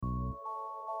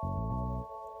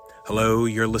Hello,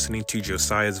 you're listening to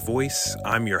Josiah's Voice.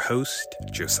 I'm your host,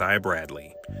 Josiah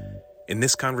Bradley. In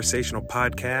this conversational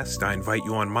podcast, I invite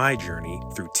you on my journey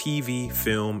through TV,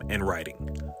 film, and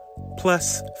writing.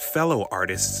 Plus, fellow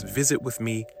artists visit with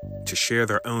me to share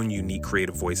their own unique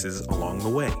creative voices along the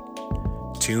way.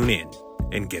 Tune in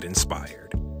and get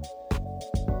inspired.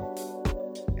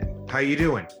 How you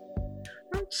doing?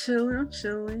 I'm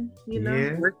chilling.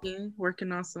 Yeah.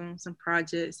 Working on some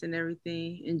projects and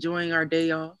everything. Enjoying our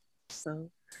day off. So.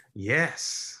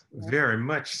 Yes, very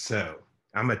much so.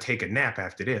 I'm gonna take a nap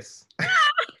after this.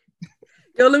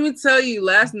 Yo, let me tell you,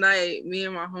 last night, me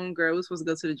and my homegirl, we were supposed to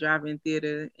go to the drive-in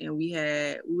theater, and we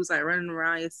was like running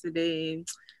around yesterday.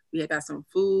 We had got some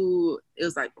food. It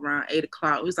was like around 8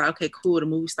 o'clock. We was like, okay, cool. The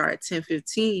movie started at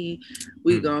 10:15.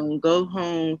 We gonna go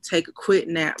home, take a quick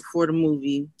nap before the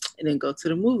movie, and then go to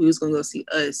the movie. We was gonna go see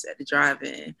Us at the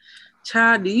drive-in.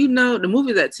 Child, do you know the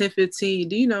movie's at 10:15?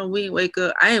 Do you know we ain't wake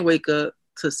up? I ain't wake up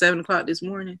till 7 o'clock this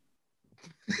morning.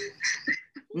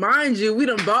 Mind you, we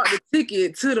done bought the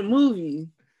ticket to the movie.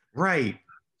 Right.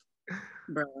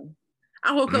 Bro.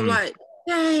 I woke up like,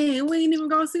 dang, we ain't even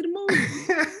gonna see the movie.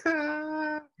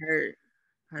 Hurt.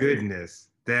 Goodness.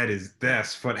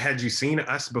 That's fun. Had you seen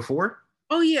Us before?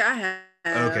 Oh yeah, I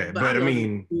have. Okay, but I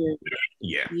mean,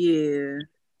 yeah.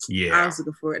 I was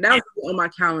looking for it. That was on my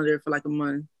calendar for like a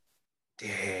month.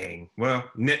 Dang. Well,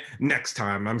 next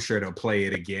time I'm sure they'll play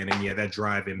it again. And yeah, that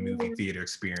drive-in movie theater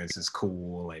experience is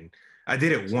cool. And I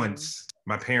did it once.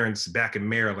 My parents back in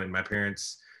Maryland,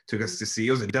 took us to see,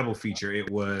 it was a double feature. It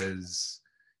was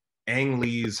Ang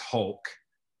Lee's Hulk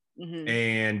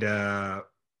and I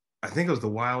think it was the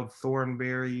Wild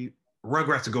Thornberry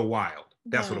Rugrats to Go Wild.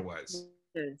 That's what it was.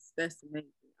 Yes, that's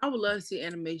amazing. I would love to see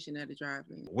animation at the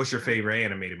drive-in. What's your favorite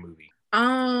animated movie?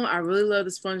 I really love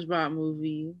the SpongeBob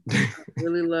movie. I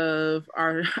really love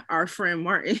our friend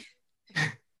Martin.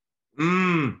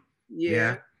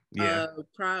 Yeah.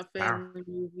 Proud Family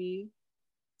movie.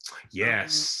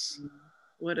 Yes.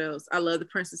 What else? I love The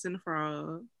Princess and the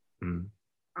Frog.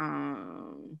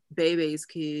 Bebe's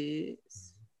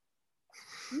Kids.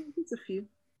 It's a few.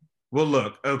 Well,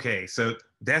 look. Okay, so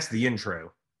that's the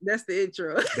intro. That's the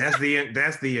intro. That's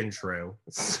the intro.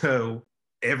 So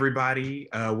everybody,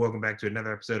 welcome back to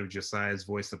another episode of Josiah's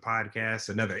Voice, the podcast.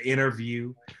 Another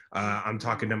interview. I'm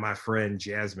talking to my friend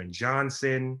Jasmine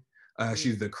Johnson.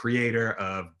 She's the creator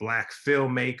of Black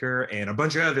Filmmaker and a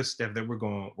bunch of other stuff that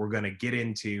we're gonna get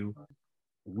into.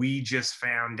 We just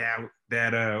found out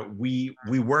that we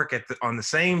work on the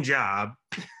same job,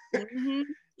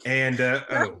 and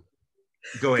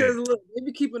go ahead. Because look, they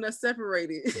be keeping us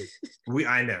separated.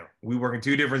 I know we work in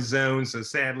two different zones, so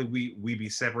sadly we be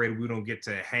separated. We don't get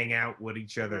to hang out with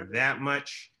each other that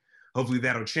much. Hopefully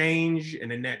that'll change in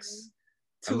the next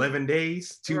 11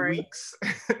 days, 2 weeks.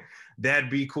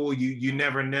 That'd be cool. You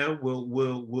never know.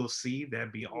 We'll see.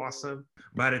 That'd be awesome.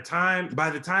 By the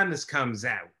time this comes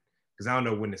out, because I don't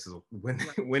know when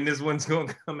this one's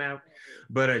gonna come out,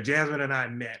 but Jasmine and I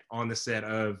met on the set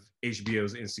of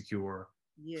HBO's Insecure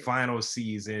final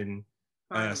season.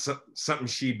 Something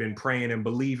she'd been praying and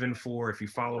believing for. If you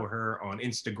follow her on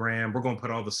Instagram, we're gonna put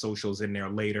all the socials in there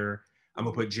later. I'm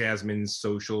gonna put Jasmine's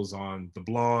socials on the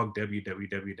blog,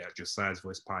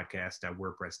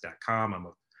 www.josiahsvoicepodcast.wordpress.com. I'm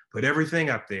gonna put everything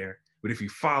up there. But if you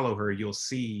follow her, you'll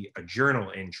see a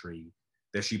journal entry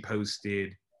that she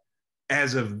posted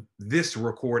as of us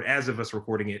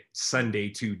recording it Sunday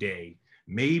today.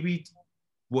 Maybe,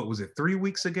 what was it, 3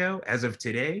 weeks ago as of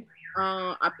today?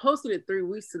 I posted it 3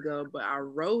 weeks ago, but I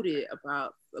wrote it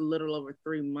about a little over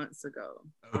 3 months ago.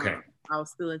 Okay. I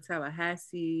was still in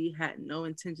Tallahassee, had no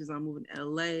intentions on moving to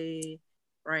LA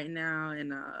right now.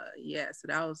 And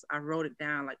so I wrote it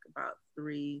down like about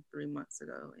three months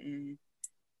ago. And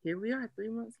here we are 3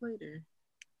 months later.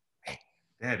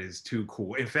 That is too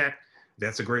cool. In fact,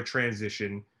 that's a great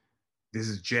transition. This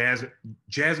is Jasmine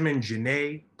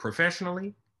Janae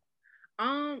professionally.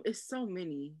 It's so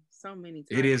many.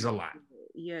 It is a lot.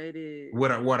 Yeah, it is.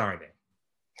 What are they?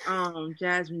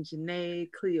 Jasmine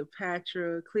Janae,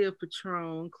 Cleopatra, Cleo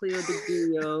Patron, Cleo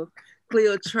DeGio,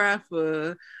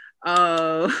 Cleotrapha.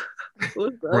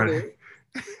 What's the other?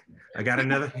 I got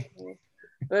another.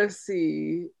 Let's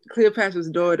see.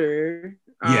 Cleopatra's daughter.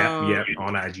 Yeah,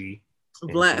 on IG.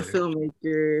 Black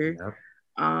Filmmaker. Yep.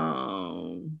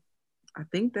 I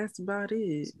think that's about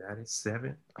it. That is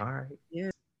 7. All right.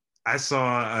 Yeah. I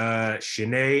saw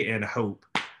Shanae and Hope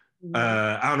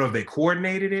I don't know if they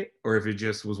coordinated it or if it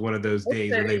just was one of those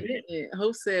days where they didn't.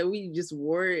 Hope said we just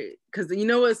wore it because you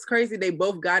know what's crazy? They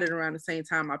both got it around the same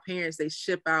time. My parents, they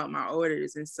ship out my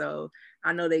orders, and so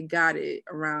I know they got it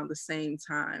around the same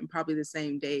time, probably the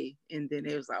same day. And then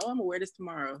it was like, "Oh, I'm gonna wear this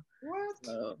tomorrow." What?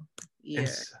 So, yeah.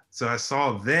 So I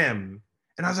saw them,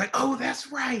 and I was like, "Oh,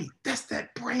 that's right. That's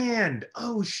that brand.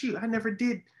 Oh shoot, I never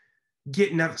did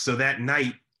get enough." So that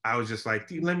night, I was just like,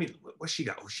 "Dude, let me. What she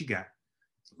got? Oh, she got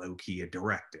low key a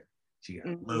director. She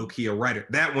got low key a writer.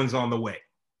 That one's on the way.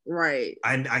 Right.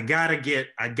 I gotta get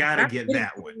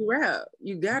that one.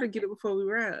 You gotta get it before we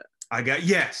wrap.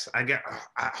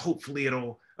 Hopefully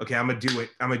it'll. Okay, I'm gonna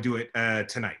do it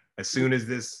tonight. As soon as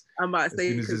this. I'm about to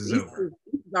say this is over.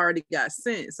 Already got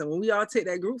sent. So when we all take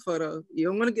that group photo, you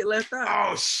don't want to get left out.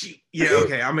 Oh shit. Yeah.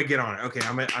 Okay. I'm gonna get on it. Okay.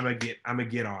 I'm gonna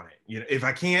get on it. You know, if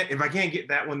I can't get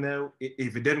that one though,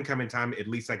 if it doesn't come in time, at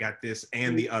least I got this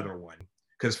and the other one.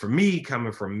 Because for me,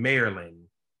 coming from Maryland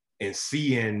and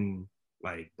seeing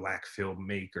like Black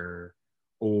Filmmaker,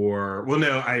 or well,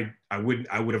 no, I would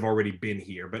have already been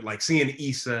here, but like seeing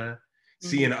Issa,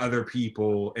 seeing other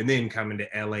people, and then coming to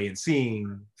LA and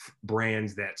seeing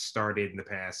brands that started in the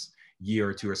past year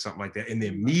or two or something like that, and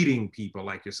then meeting people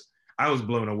like this, I was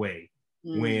blown away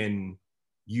when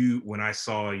I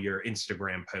saw your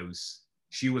Instagram post.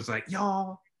 She was like,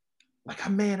 "Y'all, like I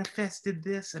manifested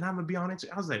this, and I'm gonna be on it."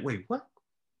 I was like, "Wait, what?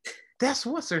 That's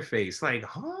what's her face?" Like,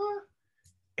 huh?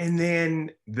 And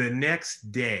then the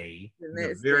next day,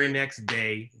 the very next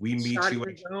day, we meet you.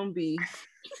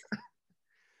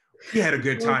 We had a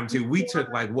good time too. We took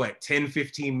like what 10,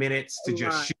 15 minutes to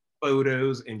just shoot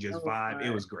photos and just vibe.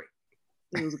 It was great.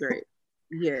 It was great.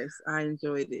 Yes, I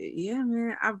enjoyed it. Yeah,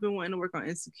 man. I've been wanting to work on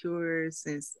Insecure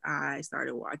since I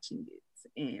started watching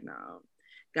it, and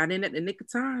got in at the nick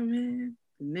of time, man.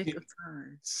 The nick of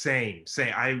time. Same.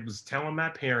 I was telling my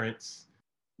parents,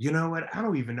 you know what? I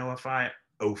don't even know if I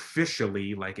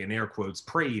officially, like in air quotes,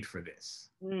 prayed for this.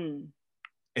 And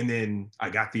then I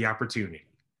got the opportunity.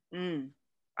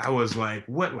 I was like,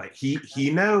 what? Like he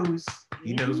knows.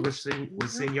 He knows what's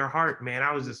in your heart, man.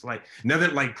 I was just like,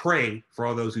 nothing like pray for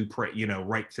all those who pray, you know,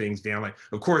 write things down. Like,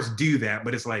 of course, do that,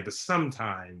 but it's like, but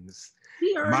sometimes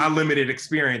my limited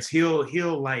experience, he'll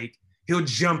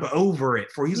jump over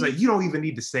it for. He's like, you don't even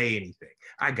need to say anything.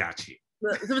 I got you.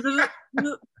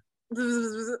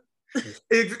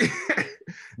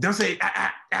 Don't say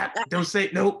don't say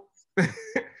nope.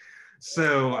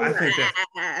 So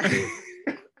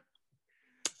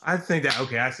I think that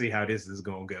okay, I see how this is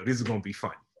gonna go. This is gonna be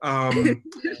fun.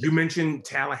 You mentioned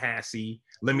Tallahassee.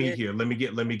 Let me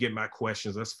get my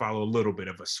questions. Let's follow a little bit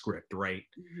of a script, right?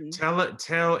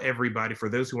 Tell everybody, for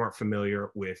those who aren't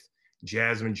familiar with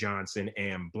Jasmine Johnson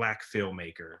and Black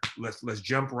Filmmaker, let's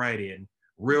jump right in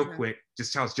real quick.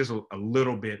 Just tell us just a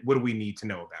little bit. What do we need to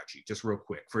know about you? Just real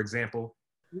quick. For example.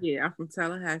 Yeah, I'm from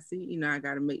Tallahassee. You know, I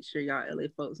got to make sure y'all LA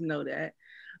folks know that.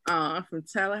 I'm from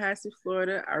Tallahassee,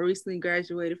 Florida. I recently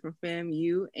graduated from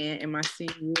FAMU, and in my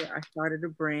senior year, I started a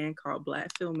brand called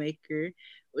Black Filmmaker,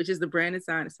 which is the brand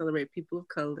designed to celebrate people of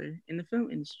color in the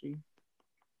film industry.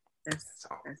 That's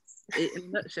it in a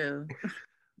nutshell.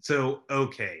 So,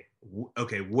 okay.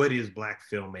 What is Black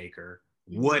Filmmaker?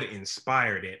 What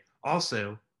inspired it?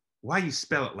 Also, why you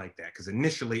spell it like that? Because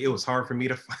initially, it was hard for me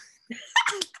to find.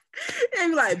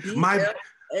 And like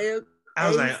I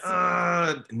was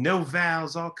like, no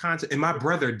vowels, all kinds of, and my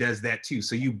brother does that too.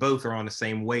 So you both are on the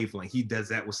same wavelength. He does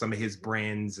that with some of his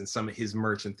brands and some of his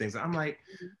merch and things. I'm like,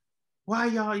 why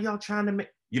y'all trying to make,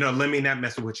 let me not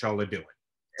mess with what y'all are doing.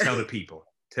 Tell the people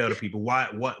why,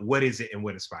 what is it and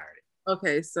what inspired it?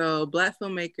 Okay, so Black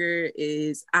Filmmaker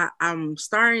is, I'm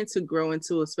starting to grow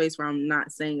into a space where I'm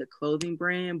not saying a clothing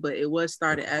brand, but it was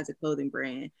started as a clothing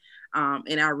brand.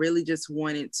 And I really just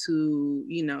wanted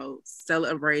to,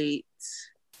 celebrate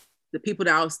the people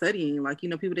that I was studying. Like,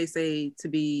 people, they say to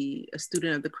be a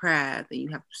student of the craft and you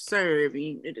have to serve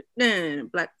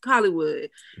and Black Hollywood.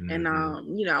 And,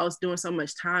 I was doing so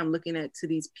much time looking to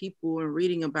these people and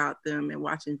reading about them and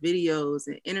watching videos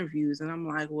and interviews. And I'm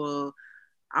like, well,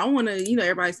 I want to,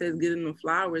 everybody says giving them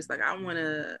flowers. Like I want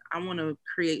to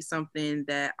create something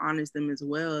that honors them as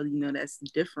well, that's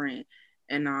different.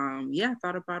 And I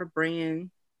thought about a brand,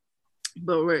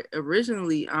 but what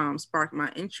originally sparked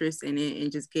my interest in it and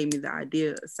just gave me the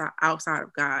idea outside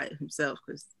of God himself,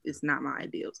 because it's not my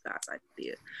idea, it's God's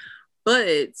idea.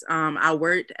 But I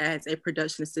worked as a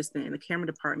production assistant in the camera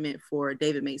department for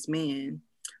David Makes Man,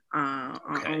 on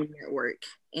OWN Network.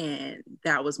 And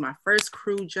that was my first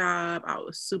crew job. I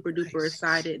was super duper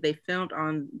excited. They filmed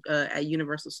on at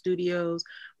Universal Studios,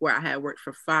 where I had worked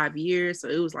for 5 years. So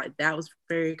it was like, that was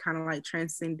very kind of like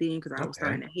transcending, because I was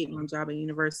starting to hate my job at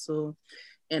Universal.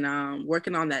 And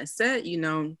working on that set, you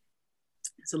know,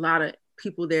 it's a lot of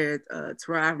people there,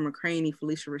 Tarav McCraney,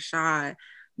 Felicia Rashad,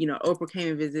 you know, Oprah came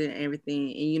and visited and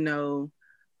everything. And, you know,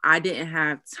 I didn't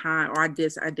have time, or I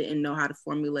didn't know how to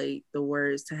formulate the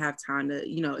words to have time to,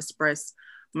 you know, express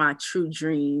my true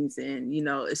dreams and, you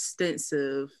know,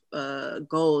 extensive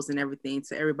goals and everything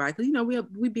to everybody. Cause, you know,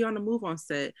 we'd be on the move on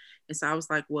set. And so I was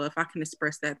like, well, if I can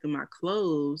express that through my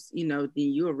clothes, you know, then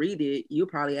you'll read it. You'll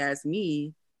probably ask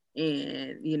me,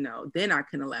 and, you know, then I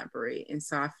can elaborate. And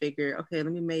so I figured, okay,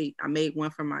 I made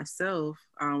one for myself,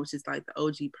 which is like the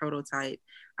OG prototype.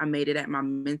 I made it at my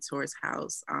mentor's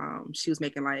house. She was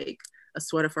making like a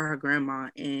sweater for her grandma,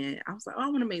 and I was like, oh, I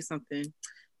want to make something.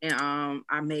 And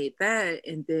I made that,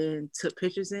 and then took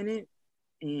pictures in it,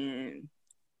 and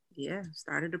yeah,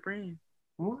 started a brand.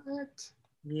 What?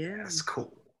 Yeah, that's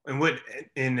cool.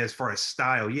 And as far as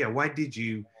style, yeah, why did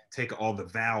you take all the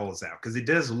vowels out? Because it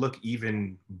does look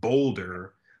even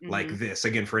bolder like this.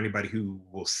 Again, for anybody who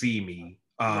will see me,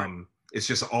 it's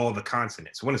just all the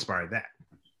consonants. What inspired that?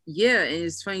 Yeah, and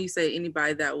it's funny you say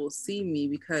anybody that will see me,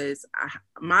 because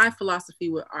my philosophy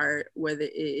with art, whether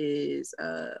it is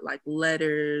like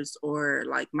letters or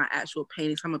like my actual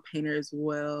paintings, I'm a painter as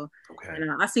well. Okay.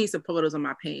 And I see some photos of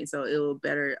my painting, so it will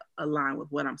better align with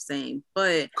what I'm saying.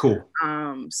 But cool.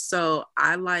 So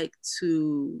I like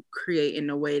to create in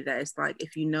a way that it's like,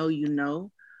 if you know, you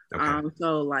know. Okay.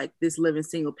 So like this living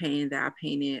single painting that I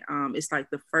painted, it's like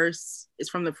it's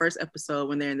from the first episode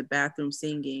when they're in the bathroom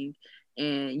singing.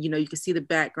 And, you know, you can see the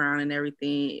background and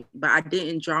everything, but I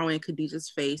didn't draw in Khadijah's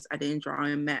face. I didn't draw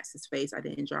in Max's face. I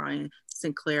didn't draw in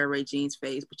Sinclair Regine's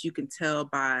face, but you can tell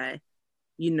by,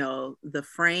 you know, the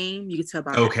frame, you can tell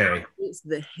by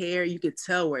the hair, you could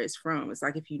tell where it's from. It's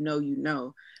like, if you know, you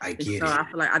know. I feel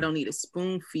like I don't need to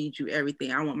spoon feed you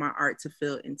everything. I want my art to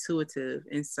feel intuitive.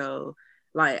 And so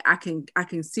like I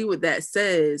can see what that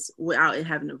says without it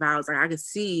having the vowels. Like I can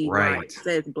see why it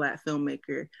says Black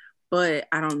filmmaker, but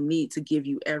I don't need to give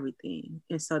you everything.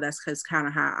 And so that's kind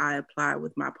of how I apply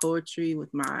with my poetry,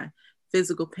 with my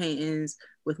physical paintings,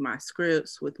 with my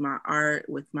scripts, with my art,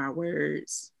 with my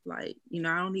words. Like, you know,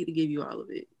 I don't need to give you all of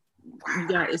it.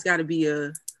 Wow. It's got to be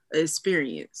a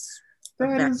experience.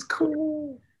 That is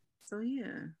cool. So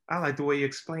yeah. I like the way you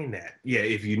explain that. Yeah,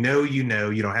 if you know, you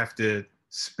know, you don't have to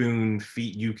spoon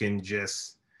feed. You can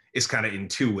just, it's kind of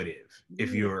intuitive. Yeah.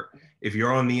 If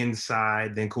you're on the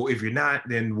inside, then cool. If you're not,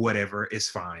 then whatever, it's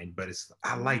fine. But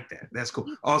I like that. That's cool.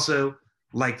 Also,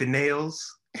 like the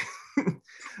nails,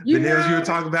 nails you were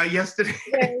talking about yesterday.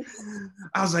 Yes.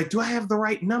 I was like, do I have the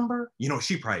right number? You know,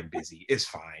 she probably busy. It's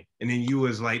fine. And then you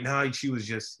was like, no, she was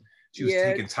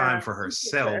taking time for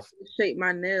herself. Shape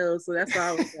my nails, so that's why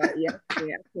I was like, yeah, I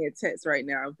can't text right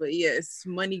now. But yeah, it's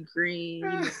money green.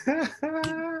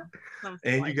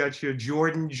 And you got your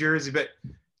Jordan jersey, but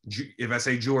if I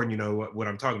say Jordan, you know what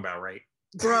I'm talking about, right?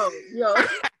 Bro, yo,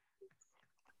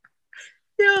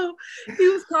 he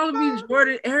was calling me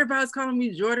Jordan. Everybody's calling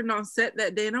me Jordan on set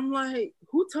that day, and I'm like,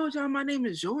 who told y'all my name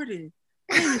is Jordan?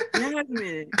 My name is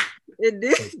Jasmine. And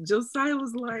then Josiah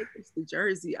was like, it's the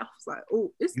jersey. I was like,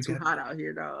 oh, it's too hot out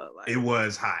here, dog. Like, it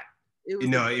was hot.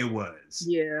 It was.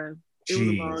 Yeah. It was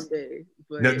a long day.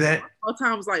 But no, that all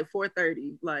time was like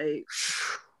 4:30. Like,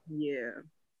 yeah.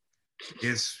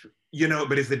 It's, you know,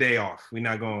 but it's the day off. We're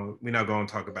not going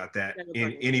to talk about that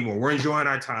anymore. We're enjoying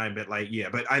our time, but like, yeah,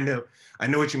 but I know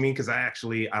what you mean, because I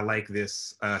like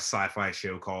this sci-fi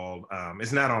show called,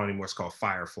 it's not on anymore, it's called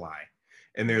Firefly.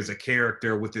 And there's a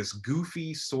character with this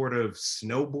goofy sort of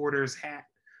snowboarder's hat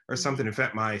or something. In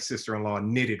fact, my sister-in-law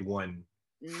knitted one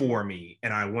for me.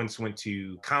 And I once went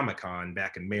to Comic-Con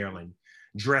back in Maryland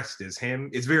dressed as him.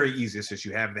 It's very easy. It's just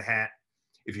you have the hat.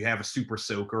 If you have a super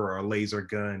soaker or a laser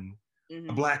gun,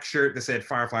 a black shirt that said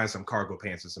Firefly, and some cargo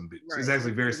pants and some boots. Right. It's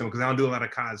actually very simple, because I don't do a lot of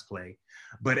cosplay.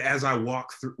 But as I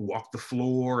walked the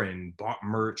floor and bought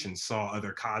merch and saw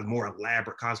other more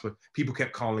elaborate cosplay, people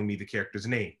kept calling me the character's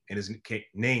name, and his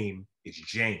name is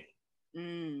Jane.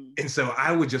 And so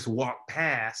I would just walk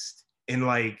past, and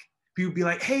like people would be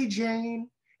like, "Hey, Jane,"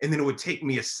 and then it would take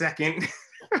me a second.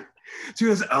 She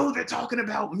goes, oh, they're talking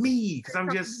about me, because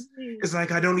I'm just, it's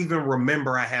like I don't even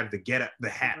remember I have the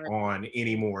hat on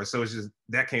anymore. So it's just,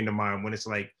 that came to mind when it's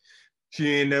like, she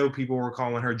didn't know people were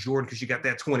calling her Jordan because she got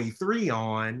that 23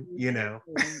 on, you know.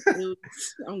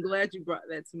 I'm glad you brought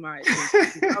that to my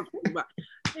attention.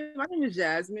 Hey, my name is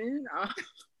Jasmine.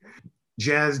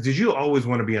 Jazz, did you always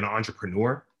want to be an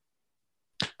entrepreneur?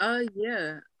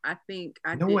 Yeah. I think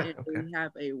I No way. didn't Okay. really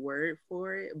have a word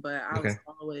for it, but I was Okay.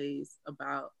 always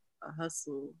about a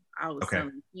hustle. I was Okay.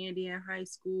 selling candy in high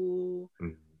school.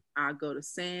 Mm. I go to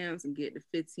Sam's and get the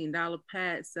 $15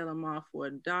 pads, sell them off for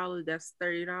 $1. That's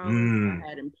 $30. Mm. I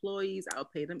had employees. I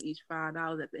would pay them each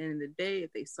 $5 at the end of the day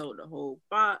if they sold the whole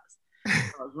box.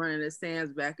 I was running the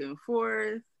Sam's back and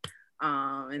forth.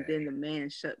 And then the man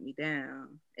shut me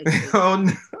down. Oh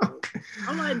no.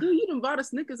 I'm like, dude, you done bought a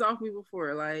Snickers off me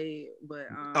before, like, but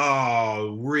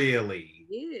Oh, really?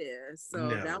 yeah. So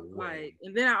No that was like, way.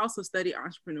 and then I also studied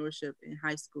entrepreneurship in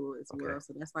high school as Okay. well.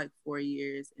 So that's like 4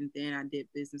 years, and then I did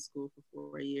business school for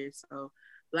 4 years. So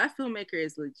Black Filmmaker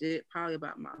is legit, probably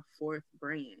about my fourth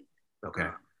brand. Okay.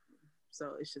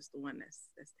 So it's just the one that's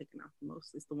taking off the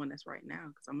most. It's the one that's right now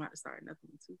because I'm about to start another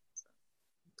one too. So.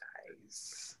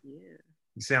 Nice. Yeah.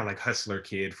 You sound like Hustler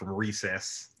Kid from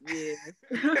Recess. Yeah.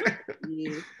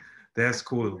 Yeah. That's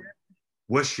cool.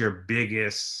 What's your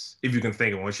biggest, if you can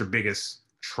think of one, what's your biggest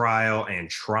trial and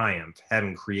triumph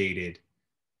having created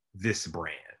this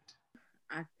brand?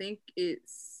 I think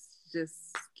it's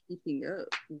just keeping up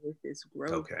with this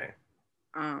growth. Okay.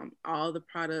 All the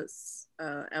products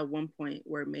at one point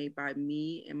were made by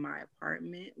me in my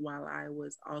apartment while I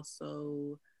was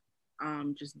also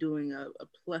just doing a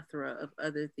plethora of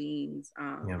other things.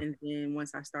 Yeah. And then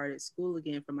once I started school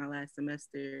again for my last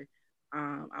semester,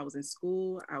 I was in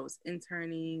school, I was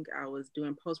interning, I was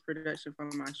doing post production for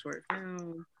my short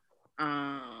film.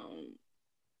 And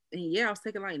yeah, I was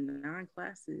taking like 9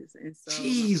 classes. And so,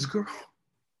 Jeez, girl.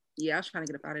 yeah, I was trying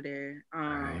to get up out of there.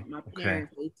 Right. My Okay.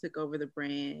 parents, they took over the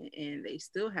brand and they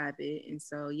still have it. And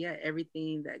so, yeah,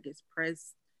 everything that gets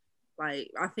pressed,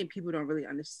 like, I think people don't really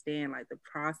understand like the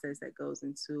process that goes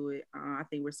into it. I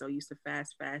think we're so used to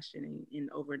fast fashion and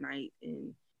overnight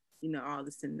and, all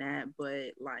this and that.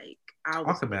 But like, I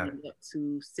was Talk about it. getting up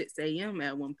to 6 a.m.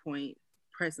 at one point,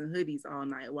 pressing hoodies all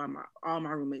night while all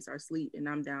my roommates are asleep and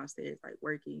I'm downstairs like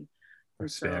working. And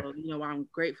Respect. so, I'm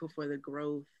grateful for the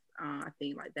growth. I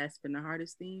think like that's been the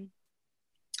hardest thing,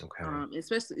 Okay.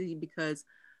 especially because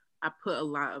I put a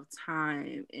lot of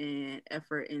time and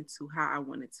effort into how I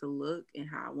wanted to look and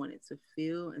how I wanted to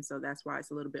feel. And so that's why it's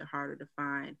a little bit harder to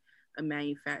find a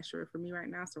manufacturer for me right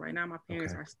now. So right now my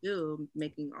parents are still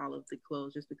making all of the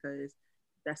clothes just because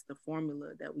that's the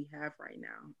formula that we have right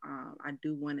now. I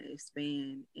do want to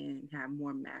expand and have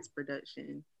more mass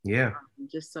production. Yeah.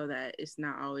 Just so that it's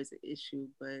not always an issue,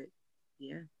 but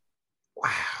yeah.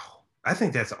 Wow. I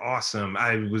think that's awesome.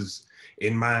 I was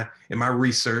in my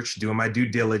research doing my due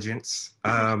diligence.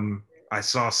 I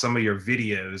saw some of your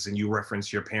videos and you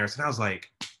referenced your parents and I was like,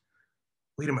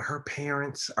 wait a minute, her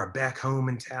parents are back home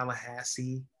in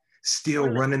Tallahassee still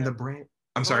Orlando. running the brand.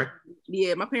 I'm sorry.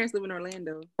 Yeah, my parents live in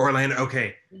Orlando. Orlando.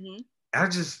 Okay. Mm-hmm. I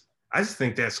just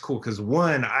think that's cool because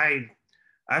one, I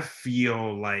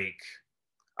feel like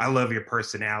I love your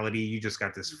personality. You just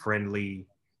got this friendly,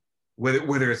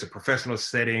 whether it's a professional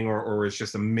setting or it's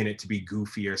just a minute to be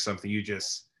goofy or something, you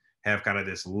just have kind of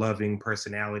this loving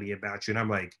personality about you. And I'm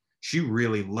like, she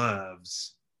really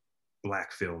loves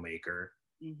Black Filmmaker.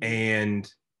 Mm-hmm.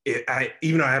 And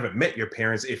even though I haven't met your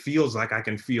parents, it feels like I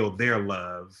can feel their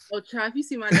love. Oh, child, if you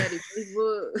see my daddy's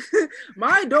Facebook,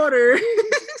 my daughter,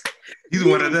 he's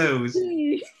one of those.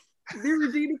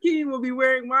 Regina King will be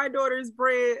wearing my daughter's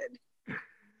brand.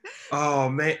 Oh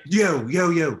man,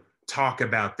 yo, talk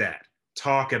about that.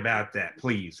 Talk about that,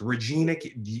 please. Regina,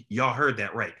 y'all heard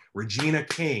that right. Regina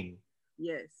King.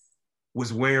 Yes.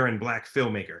 Was wearing Black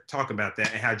Filmmaker. Talk about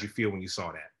that and how'd you feel when you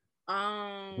saw that?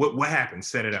 What happened?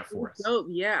 Set it up for us. Dope.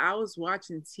 Yeah, I was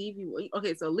watching TV.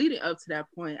 Okay, so leading up to that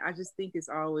point, I just think it's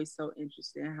always so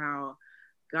interesting how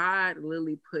God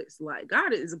literally puts like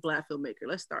God is a Black filmmaker.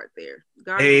 Let's start there.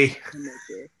 God is a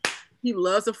filmmaker. He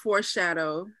loves a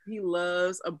foreshadow. He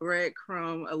loves a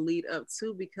breadcrumb, a lead up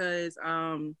to because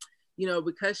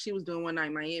because she was doing One Night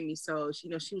in Miami, so she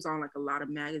was on like a lot of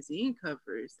magazine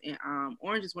covers, and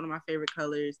orange is one of my favorite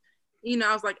colors.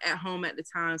 I was like at home at the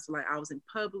time, so like I was in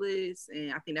Publix,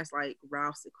 and I think that's like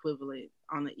Ralph's equivalent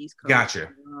on the East Coast. Gotcha.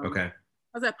 Okay.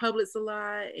 I was at Publix a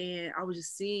lot, and I was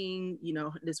just seeing,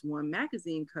 this one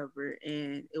magazine cover,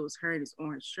 and it was her in this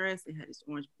orange dress. It had this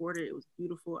orange border. It was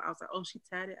beautiful. I was like, oh, she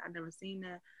tatted. I've never seen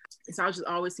that. And so I was just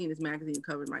always seeing this magazine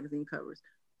covers.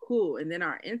 Cool. And then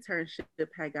our internship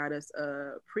had got us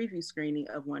a preview screening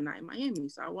of One Night in Miami.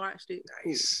 So I watched it.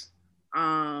 Nice.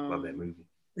 Cool. Love that movie.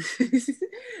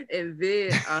 And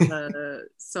then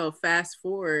so fast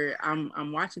forward,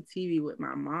 I'm watching TV with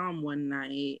my mom one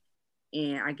night,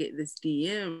 and I get this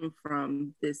DM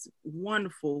from this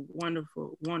wonderful,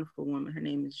 wonderful, wonderful woman. Her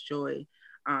name is Joy.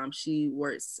 She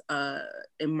works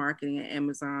in marketing at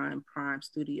Amazon Prime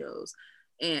Studios.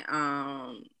 And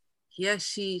yeah,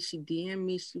 she DM'd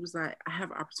me. She was like, I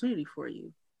have an opportunity for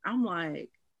you. I'm like,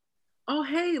 oh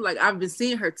hey, like I've been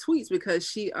seeing her tweets because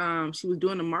she was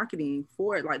doing the marketing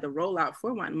for it, like the rollout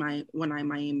for One Night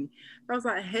Miami. So I was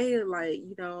like, hey, like,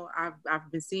 you know,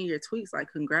 I've been seeing your tweets,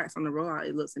 like congrats on the rollout.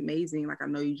 It looks amazing. Like I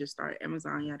know you just started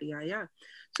Amazon, yada yada yada.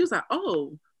 She was like,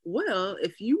 oh, well,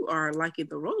 if you are liking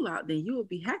the rollout, then you will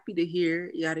be happy to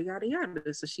hear yada yada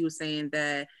yada. So she was saying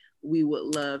that we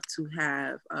would love to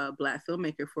have a Black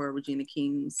filmmaker for Regina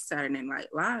King's Saturday Night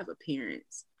Live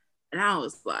appearance. And I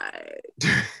was like,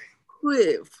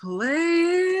 quit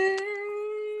playing.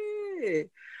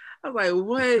 I was like,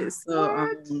 what?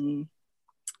 So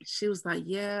she was like,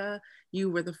 yeah, you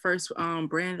were the first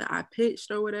brand that I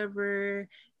pitched or whatever.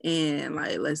 And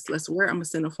like, let's work. I'm gonna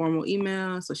send a formal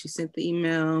email. So she sent the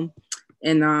email.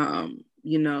 And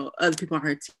you know, other people on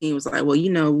her team was like, well, you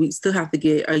know, we still have to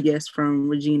get a yes from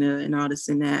Regina and all this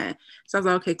and that. So I was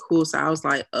like, okay, cool. So I was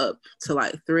like up to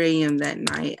like 3 a.m. that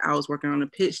night. I was working on the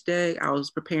pitch deck. I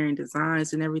was preparing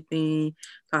designs and everything.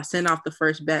 So I sent off the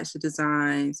first batch of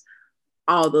designs.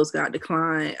 All those got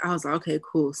declined. I was like, okay,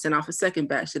 cool. Sent off a second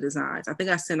batch of designs. I think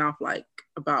I sent off like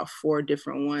about 4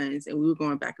 different ones, and we were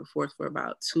going back and forth for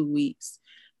about 2 weeks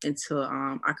until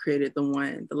I created the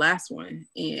last one.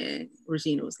 And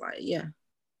Regina was like, yeah.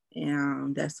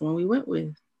 And that's the one we went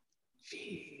with.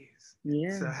 Jeez.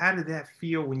 Yeah. So how did that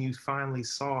feel when you finally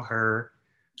saw her?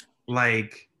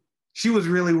 Like, she was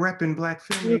really repping Black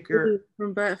filmmaker.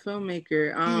 From Black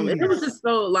filmmaker. It was just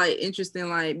so like interesting,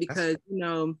 like, because you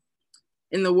know,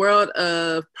 in the world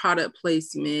of product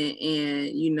placement and,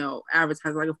 you know,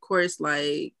 advertising, like, of course,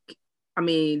 like, I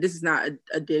mean, this is not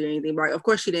a dig or anything, but like, of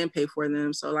course she didn't pay for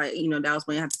them. So like, you know, that was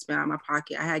when I had to spend out of my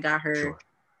pocket. I had got her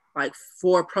like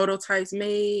 4 prototypes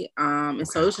made. And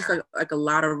so it was just like a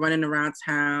lot of running around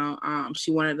town. She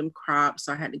wanted them cropped.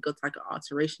 So I had to go to like an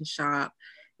alteration shop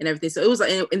and everything. So it was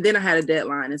like, and then I had a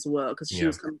deadline as well, because she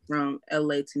was coming from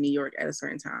LA to New York at a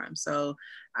certain time. So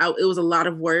it was a lot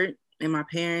of work. And my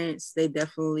parents, they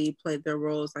definitely played their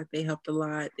roles. Like they helped a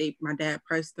lot. My dad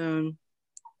pressed them,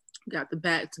 got the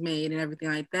backs made and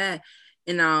everything like that.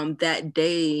 And that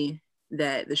day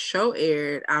that the show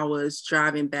aired, I was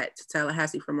driving back to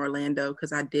Tallahassee from Orlando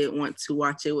because I did want to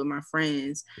watch it with my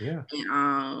friends. Yeah.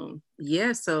 And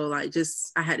yeah, so like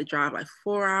just I had to drive like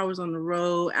 4 hours on the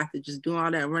road after just doing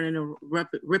all that running and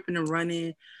ripping and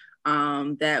running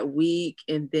that week.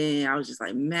 And then I was just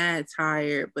like mad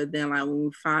tired. But then like when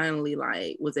we finally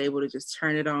like was able to just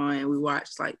turn it on, we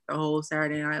watched like the whole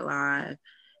Saturday Night Live.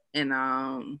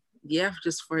 And yeah,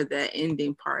 just for that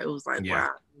ending part, it was like, wow,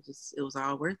 it was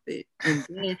all worth it. And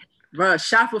then, bro,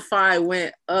 Shopify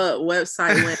went up,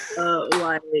 website went up,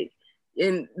 like,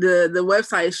 and the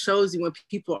website shows you when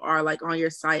people are like on your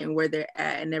site and where they're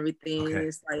at and everything. Okay.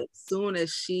 It's like, as soon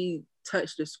as she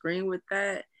touched the screen with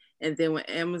that, and then when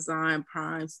Amazon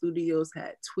Prime Studios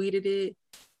had tweeted it,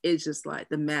 it's just like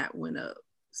the map went up.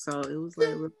 So it was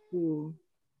like real cool.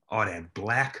 All that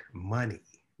black money.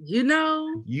 You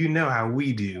know how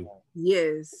we do.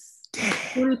 Yes. Damn.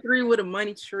 23 with a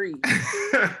money tree.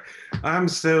 I'm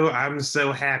so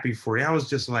happy for you. I was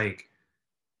just like,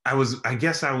 I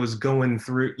guess I was going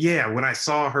through. Yeah, when I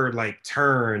saw her like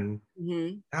turn,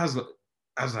 I was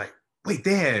like, wait,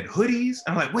 they had hoodies.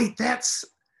 I'm like, wait, that's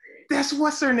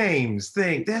what's her name's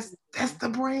thing. That's the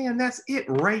brand. That's it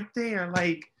right there.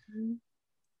 Like,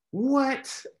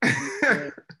 what?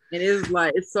 And it's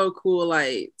like, it's so cool,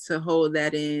 like, to hold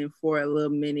that in for a little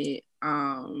minute,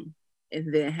 and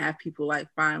then have people like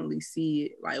finally see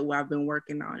it, like what I've been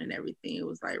working on and everything. It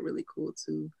was like really cool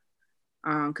too.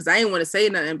 Because I didn't want to say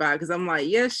nothing about it, because I'm like,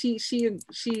 yeah, she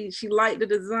liked the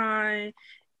design,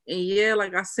 and yeah,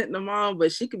 like I sent them all,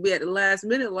 but she could be at the last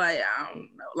minute, like, I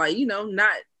don't know, like, you know,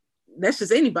 not, that's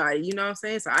just anybody, you know what I'm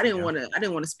saying? So I didn't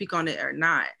want to speak on it or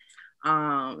not.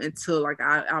 Until like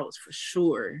I was for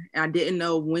sure. And I didn't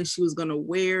know when she was gonna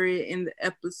wear it in the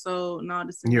episode and all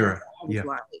this.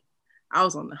 I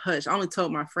was on the hush. I only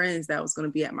told my friends that I was gonna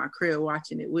be at my crib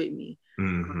watching it with me.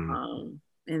 And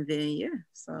then yeah,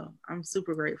 so I'm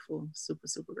super grateful, super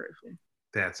grateful.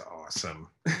 That's awesome.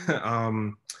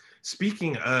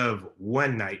 Speaking of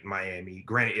One Night Miami,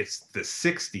 granted it's the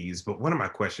 60s, but one of my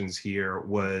questions here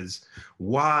was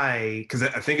why, because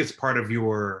I think it's part of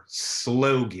your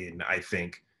slogan, I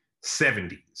think,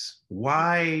 70s.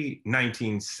 Why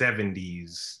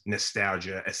 1970s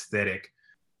nostalgia aesthetic?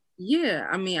 Yeah,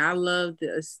 I mean, I love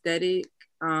the aesthetic.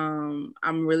 I'm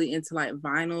really into like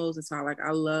vinyls, and so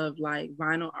I love like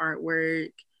vinyl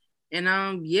artwork.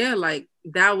 And yeah, like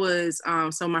that was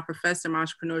so my professor, my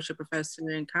entrepreneurship professor,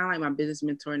 and kind of like my business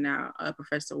mentor now,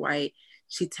 Professor White,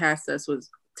 she tasked us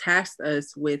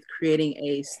with creating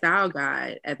a style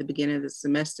guide at the beginning of the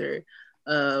semester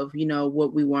of, you know,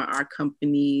 what we want our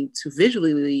company to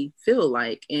visually feel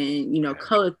like, and, you know,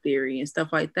 color theory and stuff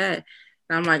like that.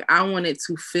 And I'm like, I want it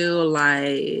to feel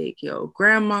like your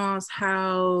grandma's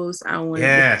house. I want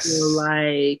it to feel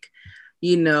like,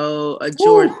 you know, a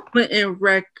George Clinton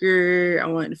record. I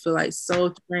want it to feel like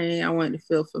Soul Train. I want it to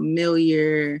feel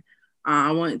familiar.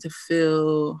 I want it to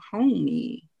feel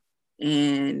homey.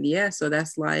 And yeah, so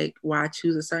that's like why I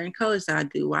choose a certain colors that I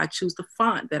do, why I choose the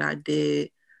font that I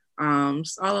did.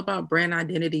 It's all about brand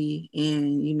identity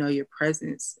and, you know, your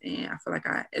presence. And I feel like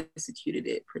I executed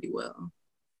it pretty well.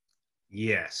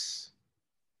 Yes.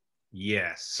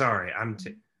 Sorry, I'm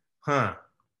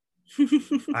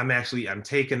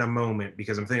taking a moment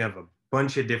because I'm thinking of a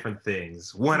bunch of different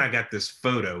things. One, I got this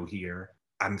photo here.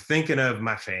 I'm thinking of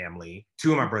my family.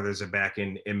 Two of my brothers are back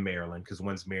in Maryland because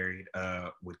one's married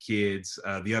with kids.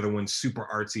 The other one's super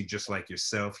artsy, just like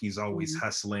yourself. He's always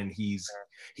hustling. He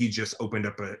just opened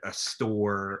up a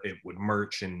store with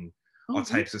merch and all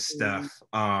types of stuff.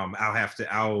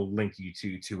 I'll link you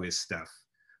to his stuff.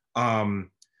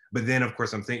 But then of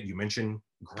course I'm thinking, you mentioned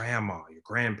grandma, your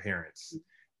grandparents,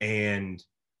 and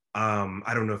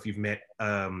I don't know if you've met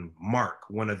Mark,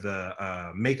 one of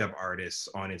the makeup artists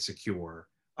on Insecure.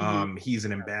 He's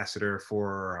an ambassador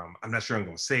for, I'm not sure I'm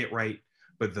going to say it right,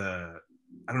 but I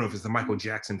don't know if it's the Michael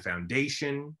Jackson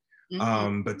Foundation,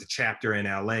 but the chapter in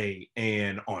LA.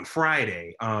 And on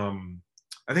Friday, I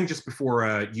think just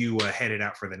before you headed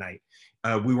out for the night,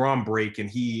 we were on break, and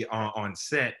he on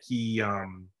set, he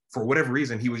for whatever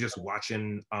reason, he was just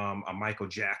watching a Michael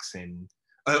Jackson,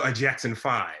 a Jackson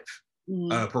 5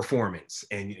 performance,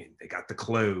 and they got the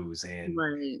clothes, and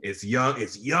it's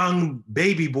young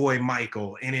baby boy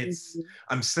Michael, and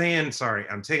I'm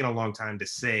taking a long time to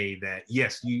say that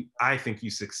yes, I think you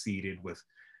succeeded with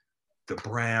the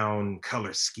brown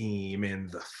color scheme and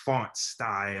the font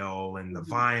style and the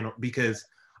vinyl, because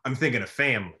I'm thinking of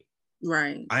family.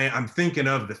 Right. I'm thinking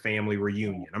of the family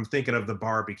reunion. I'm thinking of the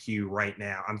barbecue right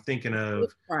now. I'm thinking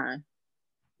of.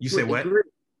 You say what?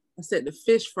 I said the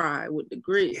fish fry with the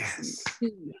grits. Yes.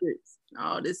 And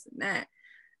all this and that.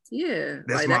 Yeah.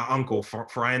 That's my uncle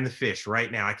frying the fish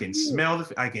right now. I can smell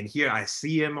I can hear, I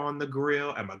see him on the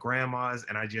grill at my grandma's,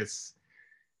 and I just,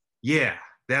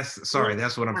 that's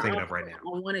what I'm thinking of right now.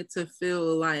 I want it to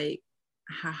feel like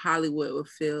how Hollywood would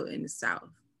feel in the South.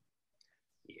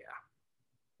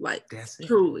 Like that's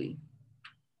truly,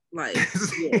 like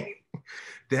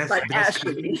that's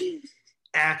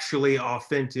actually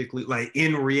authentically, like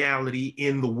in reality,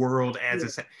 in the world as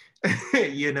it's,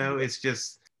 you know, it's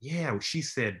just she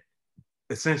said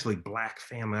essentially Black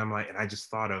family. I'm like, and I just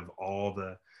thought of all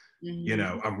the, you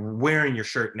know, I'm wearing your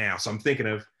shirt now, so I'm thinking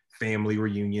of family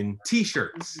reunion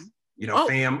T-shirts. You know,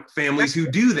 families who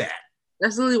do that.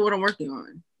 That's literally what I'm working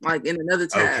on. Like in another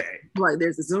tab. Okay. Like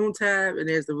there's the Zoom tab and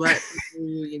there's the Black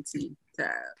Reunion T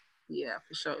tab. Yeah,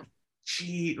 for sure.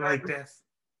 Gee, like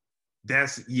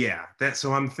that's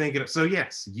so I'm thinking of, so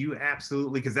yes, you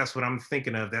absolutely, because that's what I'm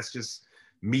thinking of. That's just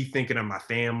me thinking of my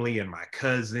family and my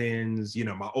cousins, you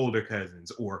know, my older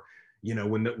cousins, or, you know,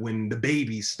 when the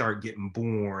babies start getting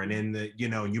born, and you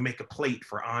know, you make a plate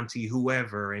for auntie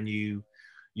whoever, and you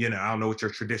know, I don't know what your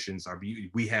traditions are, but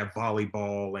we have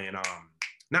volleyball and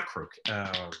not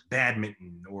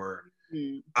badminton, or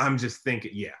I'm just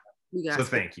thinking, so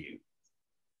thank you.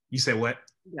 You say what?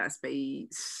 You got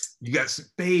spades. You got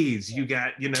spades. You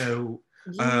got, you know,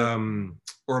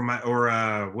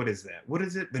 what is that? What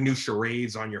is it? The new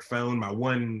charades on your phone. My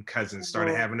one cousin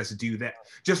started having us do that.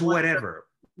 Just whatever.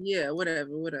 Yeah, whatever.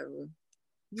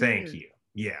 Thank you.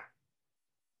 Yeah.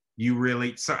 You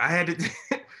really, so I had to,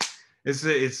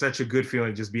 it's such a good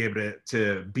feeling just be able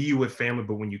to be with family,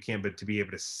 but when you can't, but to be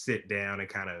able to sit down and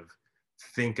kind of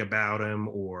think about them,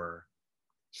 or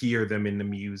hear them in the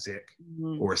music,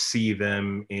 or see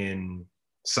them in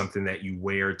something that you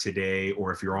wear today,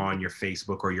 or if you're on your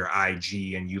Facebook or your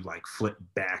IG and you like flip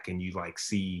back and you like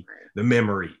see the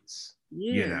memories,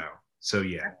 you know. So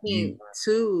I think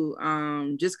too,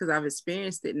 just because I've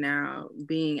experienced it now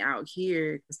being out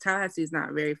here, because Tallahassee is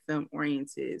not very film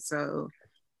oriented, so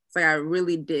it's like I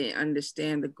really didn't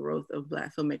understand the growth of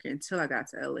Black filmmaker until I got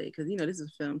to LA, because, you know, this is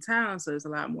a film town, so there's a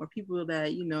lot more people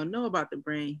that, you know about the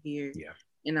brand here.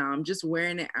 And I'm just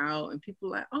wearing it out, and people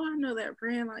are like, oh, I know that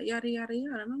brand, like yada yada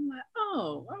yada, and I'm like,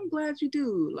 oh, I'm glad you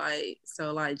do. Like,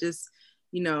 so like, just,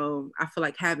 you know, I feel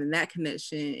like having that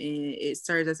connection, and it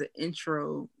serves as an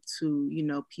intro to, you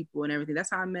know, people and everything.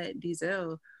 That's how I met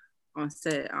Diesel. on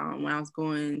set when I was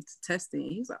going to testing.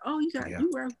 He was like, "Oh, you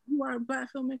are a Black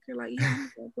filmmaker?" Like, yeah,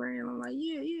 I'm a brand. I'm like,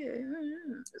 yeah.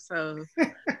 So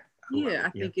yeah, I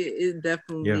think it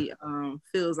definitely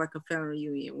feels like a family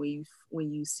reunion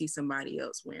when you see somebody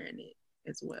else wearing it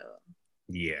as well.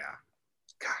 Yeah.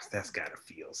 Gosh, that's gotta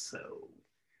feel so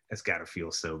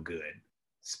good.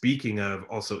 Speaking of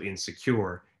also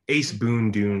insecure, Ace Boon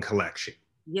Dune collection.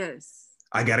 Yes.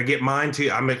 I gotta get mine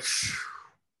too.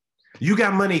 You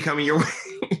got money coming your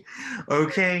way.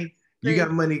 Okay. You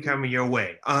got money coming your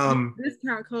way.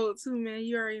 Discount code too, man.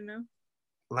 You already know.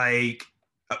 Like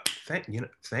thank you.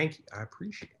 I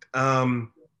appreciate it.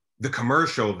 The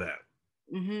commercial though.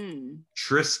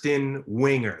 Tristan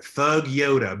Winger, Thug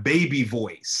Yoda, Baby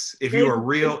Voice. If you're a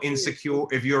real insecure,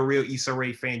 if you're a real Issa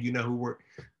Rae fan, you know who we're,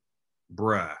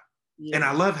 bruh. Yeah. And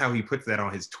I love how he puts that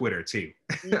on his Twitter too.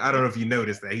 I don't know if you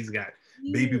noticed that he's got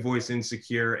Baby Voice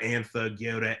Insecure and Thug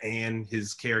Yoda and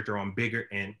his character on Bigger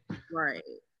and right.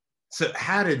 So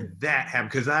how did that happen?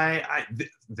 Because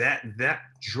that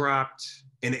dropped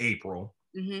in April,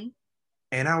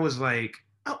 and I was like,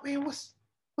 oh man, what's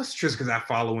Tristan? Because I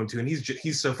follow him too, and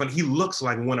he's so funny. He looks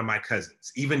like one of my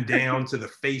cousins, even down to the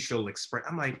facial expression.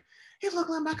 I'm like, he look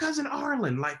like my cousin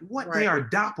Arlen. Like what? Right. They are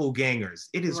doppelgangers.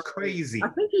 It is crazy. I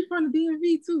think he's from the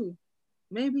DMV too.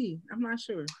 Maybe. I'm not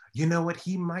sure. You know what?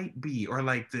 He might be, or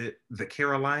like the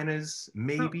Carolinas,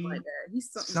 maybe. Like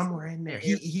he's somewhere in there.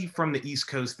 He from the East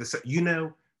Coast.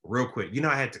 Real quick.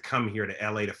 I had to come here to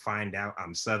LA to find out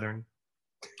I'm Southern.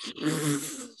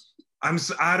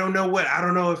 I don't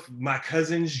know if my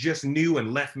cousins just knew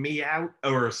and left me out,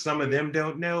 or some of them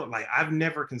don't know. Like I've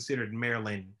never considered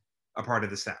Maryland a part of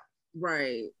the South.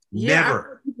 Right.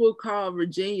 Never. Yeah, people call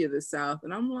Virginia the South,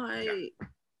 and I'm like,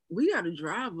 we got to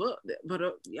drive up there, but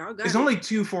y'all got. It's only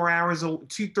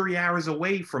 2-3 hours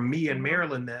away from me in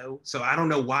Maryland, though. So I don't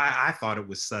know why I thought it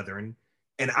was Southern,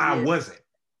 and I wasn't.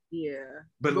 Yeah.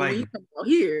 But like when you come out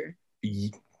here.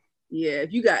 Yeah,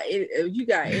 if you got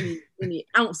any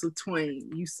ounce of twang,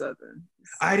 you Southern.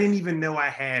 So. I didn't even know I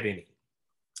had any.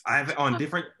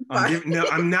 No,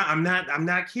 I'm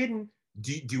not kidding.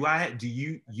 Do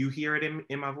you hear it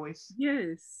in my voice?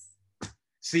 Yes.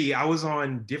 See, I was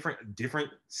on different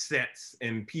sets,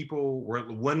 and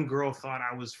one girl thought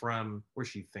I was from, where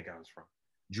she think I was from?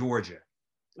 Georgia.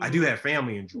 I do have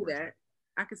family in Georgia.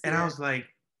 I can see and that. I was like,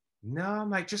 no, I'm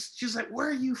like, she's like, where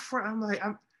are you from? I'm like,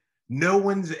 no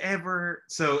one's ever,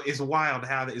 so it's wild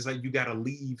how it's like you got to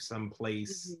leave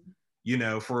someplace,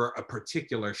 for a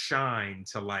particular shine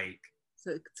to like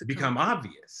to become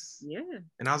obvious. Yeah.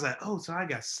 And I was like, oh, so I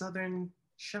got Southern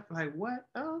like what?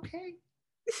 Oh, okay.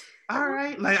 All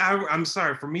right. Like I'm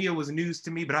sorry, for me it was news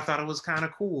to me, but I thought it was kind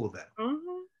of cool though.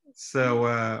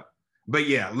 So but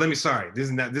yeah, this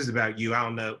is about you. I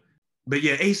don't know. But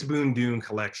yeah, Ace Boon Dune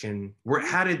collection.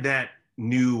 How did that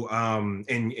new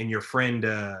and your friend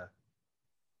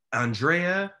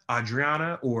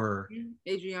Adriana or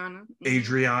Adriana,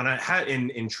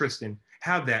 and Tristan,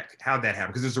 how'd that happen?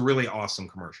 Because it's a really awesome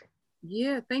commercial.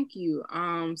 Yeah, thank you.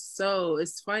 So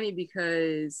it's funny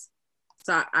because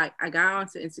I got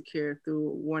onto Insecure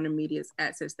through Warner Media's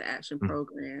Access to Action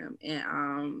program,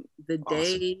 and the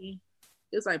day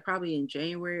it was like probably in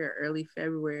January or early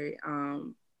February.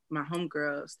 My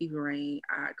homegirl Stevie Rain,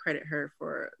 I credit her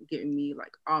for giving me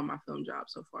like all my film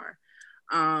jobs so far.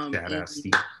 Shout out,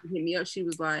 Steve. She hit me up. She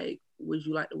was like, "Would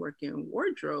you like to work in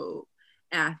wardrobe?"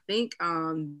 And I think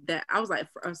that I was like,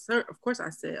 of course I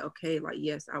said, okay, like,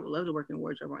 yes, I would love to work in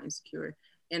wardrobe on Insecure.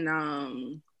 And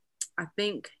I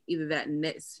think either that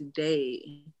next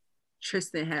day,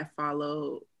 Tristan had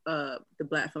followed the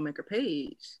Black Filmmaker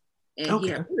page, and he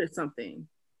had ordered something.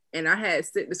 And I had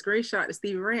sent the screenshot to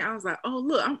Stevie Rain. I was like, oh,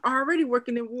 look, I'm already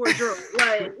working in wardrobe.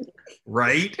 Like,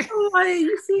 right? Like,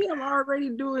 you see, I'm already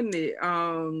doing it.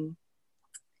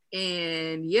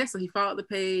 And yeah, so he followed the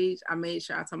page. I made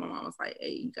sure I told my mom, I was like,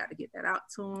 hey, you got to get that out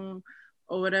to him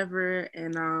or whatever.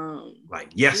 And like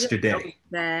yesterday.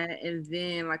 And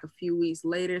then like a few weeks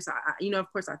later, so I,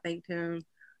 of course I thanked him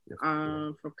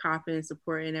for copying,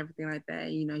 supporting, and everything like that.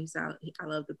 He said I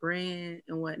love the brand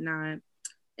and whatnot.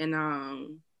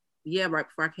 And yeah, right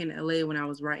before I came to LA, when I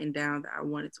was writing down that I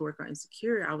wanted to work on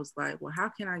Insecure, I was like, well, how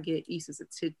can I get Issa's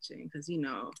attention? Because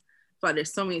but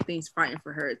there's so many things fighting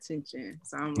for her attention.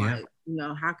 So I'm like,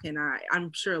 how can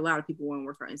I'm sure a lot of people want to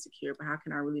work on Insecure, but how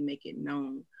can I really make it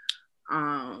known?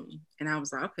 And I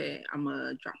was like, okay, I'm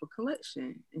gonna drop a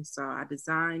collection. And so I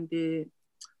designed it.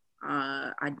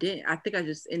 I think I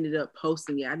just ended up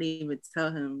posting it. I didn't even tell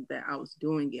him that I was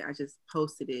doing it. I just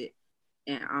posted it.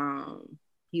 And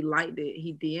he liked it.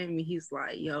 He DM'd me. He's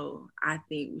like, yo, I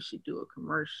think we should do a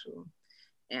commercial.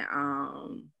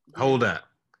 And Hold up.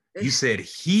 You said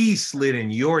he slid in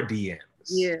your DMs.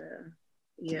 Yeah.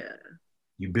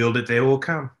 You build it, they will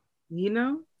come. You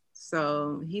know?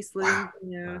 So he slid in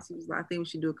DMs. He was like, I think we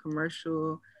should do a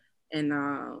commercial. And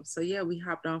so yeah, we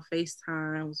hopped on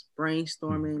FaceTime, was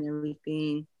brainstorming and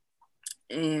everything.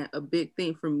 And a big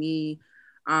thing for me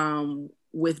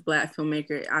with Black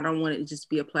Filmmaker, I don't want it to just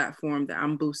be a platform that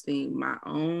I'm boosting my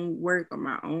own work or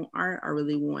my own art. I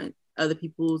really want other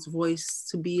people's voice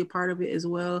to be a part of it as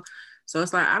well. So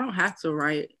it's like, I don't have to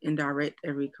write and direct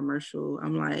every commercial.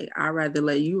 I'm like, I'd rather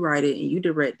let you write it and you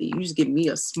direct it. You just give me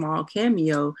a small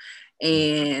cameo.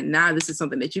 And now this is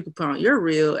something that you can put on your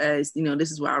reel as, you know,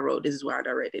 this is what I wrote, this is what I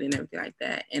directed and everything like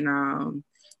that. And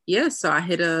yeah, so I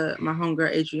hit my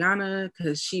homegirl Adriana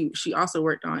because she also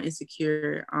worked on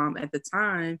Insecure at the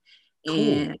time,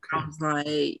 and I was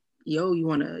like, "Yo, you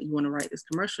wanna write this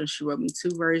commercial?" She wrote me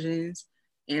 2 versions,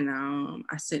 and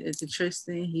I sent it to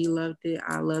Tristan. He loved it,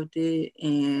 I loved it,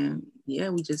 and yeah,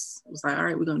 we just was like, "All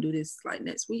right, we're gonna do this like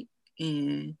next week."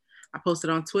 And I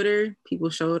posted on Twitter. People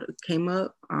came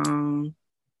up, and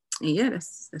yeah,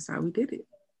 that's how we did it.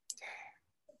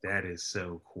 That is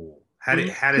so cool. How did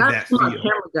that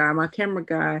feel? My camera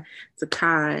guy,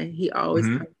 Takai, he always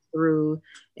comes through,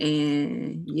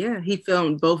 and yeah, he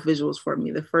filmed both visuals for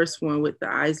me. The first one with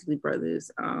the Isley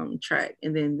Brothers track,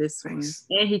 and then this one,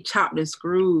 and he chopped and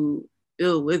screwed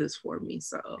Bill Withers for me.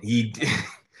 So he,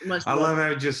 I love how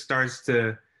it just starts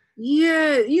to.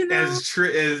 Yeah, you know, as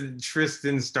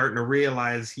Tristan's starting to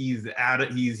realize he's out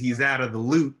of the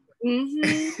loop.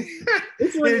 Mm-hmm.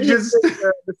 This one it just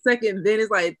the second, then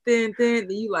it's like then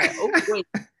you like, oh wait,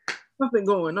 something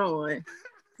going on.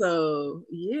 So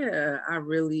yeah, I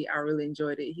really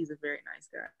enjoyed it. He's a very nice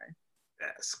guy.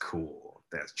 That's cool.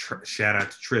 That's shout out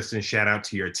to Tristan. Shout out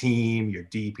to your team, your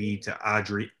DP, to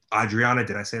Adriana.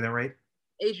 Did I say that right?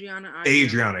 Adriana.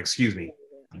 Excuse me.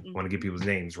 Mm-hmm. Want to get people's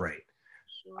names right.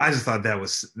 Sure. I just thought that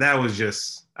was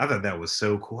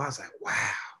so cool. I was like, wow.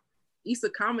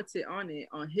 Issa commented on it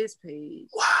on his page.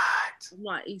 What? I'm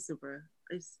like, Issa, bro,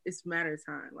 it's matter of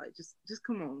time. Like, just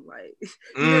come on. Like,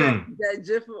 you know that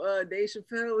GIF of Dave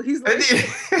Chappelle. He's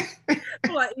like,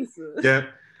 I'm like, Issa. Yeah.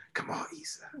 Come on,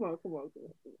 Issa. Come on.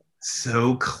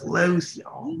 So close,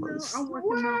 almost. I'm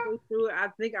working my way through it. I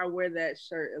think I wear that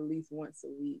shirt at least once a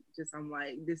week. Just I'm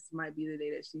like, this might be the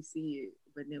day that she see it,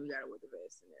 but then we gotta wear the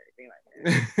vest and everything like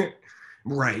that.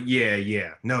 Right.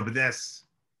 Yeah. No, but that's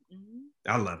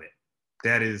I love it.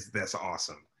 That's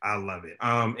awesome. I love it.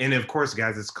 And of course,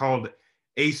 guys, it's called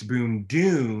Ace Boone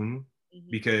Dune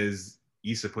because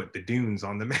Issa put the dunes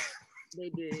on the map. They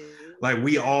did. Like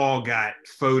we all got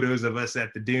photos of us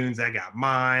at the dunes. I got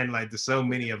mine. Like there's so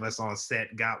many of us on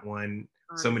set got one.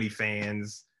 So many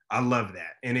fans. I love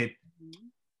that. And it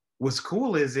what's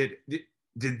cool is is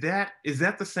that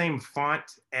the same font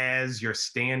as your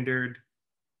standard,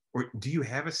 or do you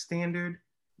have a standard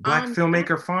Black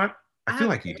Filmmaker font? I feel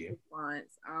like you do.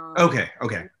 Fonts. Okay.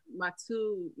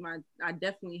 I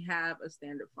definitely have a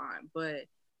standard font, but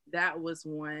that was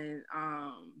one.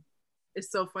 It's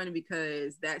so funny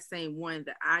because that same one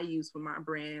that I use for my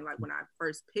brand, like when I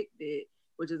first picked it,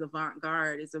 which is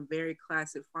Avant-Garde, is a very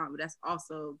classic font, but that's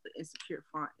also the Insecure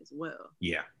font as well.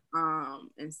 Yeah.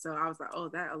 And so I was like, oh,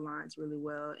 that aligns really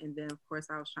well. And then of course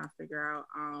I was trying to figure out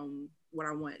what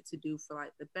I wanted to do for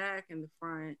like the back and the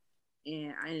front.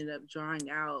 And I ended up drawing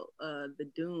out the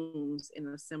dunes in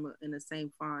the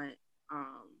same font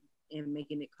and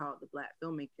making it called the Black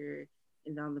Filmmaker.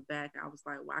 And on the back, I was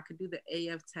like, well, I could do the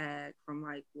AF tag from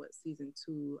like season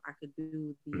 2. I could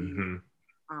do the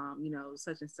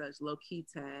such and such low key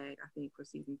tag, I think for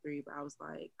season 3. But I was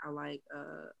like, I like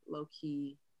low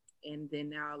key, and then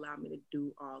now allow me to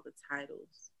do all the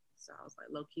titles. So I was like,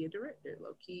 low key a director,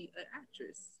 low key an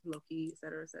actress, low key, et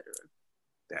cetera, et cetera.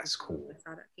 That's cool. That's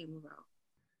how that came about.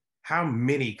 How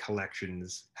many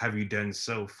collections have you done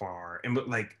so far? And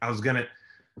like, I'm gonna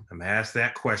ask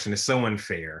that question. It's so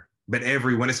unfair, but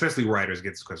everyone, especially writers,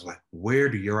 gets this question like, where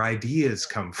do your ideas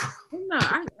come from? No,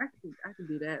 I can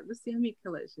do that. Let's see how many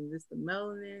collections. It's the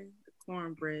melanin, the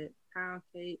cornbread, pound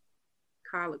cake,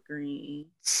 collard green,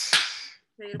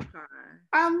 potato pie.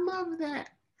 I love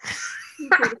that.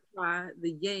 Potato pie,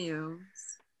 the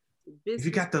yams, the biscuits. If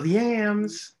you got the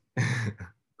yams.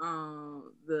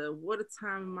 The Water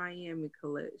Time Miami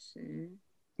collection.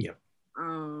 Yep.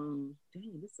 Dang,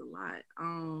 this is a lot.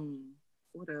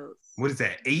 What else? What is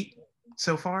that? 8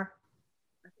 so far?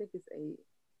 I think it's 8.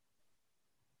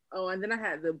 Oh, and then I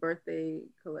had the birthday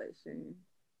collection.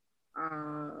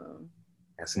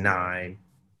 That's 9.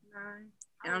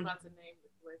 And I'm about to name the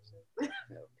collection.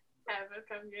 haven't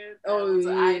come yet. Oh, was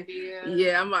an yeah. idea.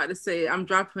 Yeah, I'm about to say I'm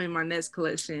dropping my next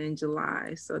collection in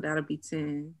July, so that'll be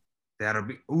 10. That'll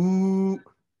be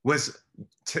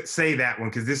say that one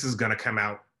because this is gonna come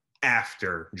out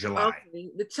after July.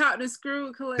 Okay, the chopped and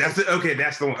screwed collection. That's it. Okay,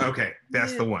 that's the one. Okay,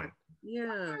 that's the one.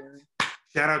 Yeah.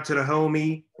 Shout out to the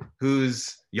homie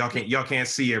who's y'all can't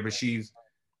see her, but she's,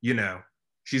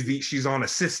 she's on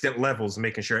assistant levels,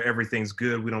 making sure everything's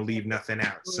good. We don't leave nothing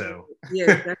out. So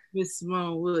yes, that's Miss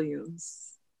Simone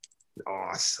Williams.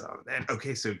 Awesome.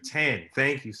 Okay, so 10.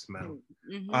 Thank you, Simone.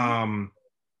 Mm-hmm.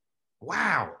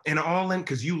 Wow. And all in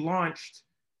because you launched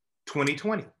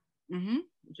 2020. Mm-hmm.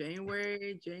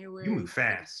 January. You move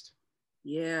fast.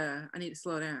 Yeah, I need to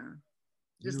slow down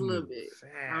just a little bit.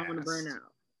 Fast. I don't want to burn out.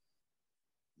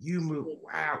 You move.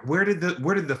 Wow. Where did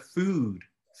the food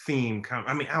theme come?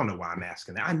 I mean, I don't know why I'm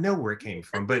asking that. I know where it came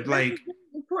from, but like,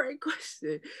 important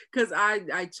question because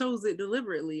I chose it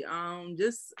deliberately.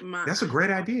 That's a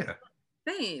great idea.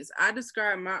 Thanks. I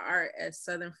describe my art as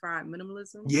Southern fried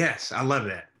minimalism. Yes, I love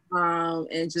that.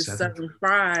 And just Southern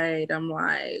fried, I'm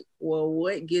like, well,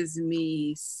 what gives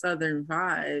me Southern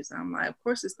vibes? I'm like, of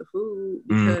course it's the food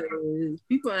because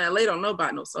people in LA don't know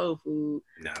about no soul food.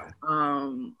 No.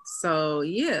 So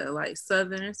yeah, like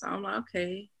Southern. So I'm like,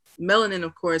 okay. Melanin,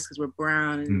 of course, because we're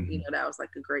brown, and that was like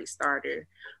a great starter.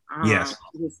 Yes.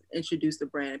 Just introduce the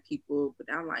brand to people,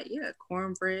 but I'm like, yeah,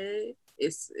 cornbread.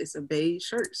 It's a beige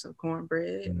shirt, so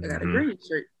cornbread. I got a green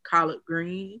shirt, collard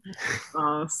green,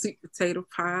 sweet potato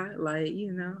pie. Like,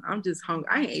 I'm just hungry.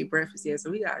 I ain't ate breakfast yet,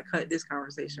 so we gotta cut this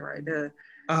conversation right there.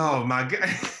 Oh my God.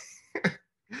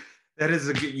 That is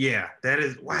a good, that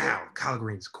is, wow. Collard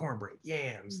greens, cornbread,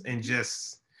 yams, and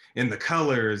just in the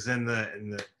colors and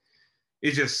the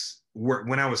it just worked.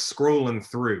 When I was scrolling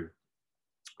through,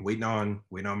 waiting on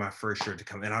my first shirt to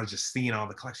come, and I was just seeing all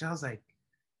the collection. I was like,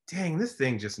 dang, this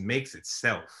thing just makes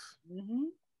itself.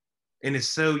 And it's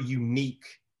so unique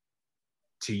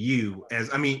to you.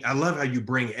 I love how you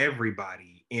bring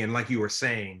everybody in, like you were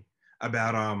saying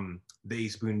about the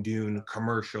Ace Boon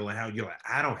commercial, and how you're like,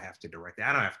 I don't have to direct it,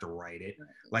 I don't have to write it.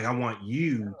 Like, I want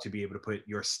you to be able to put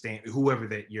your stamp, whoever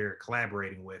that you're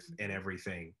collaborating with, and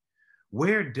everything.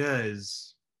 Where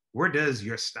does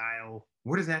your style,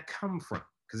 where does that come from?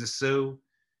 Because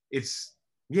it's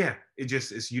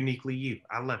uniquely you.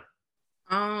 I love it.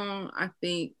 I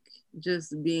think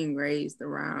just being raised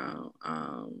around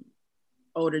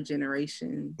older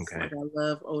generations. Okay. Like, I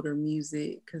love older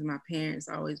music because my parents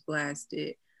always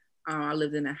blasted. I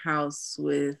lived in a house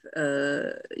with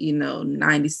 97,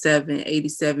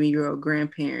 87-year-old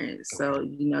grandparents. So,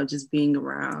 just being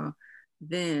around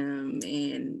them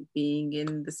and being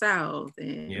in the South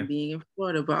and being in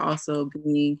Florida, but also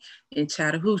being in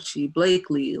Chattahoochee,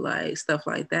 Blakely, like stuff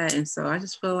like that. And so I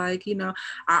just feel like,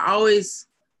 I always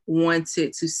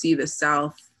wanted to see the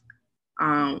South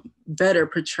better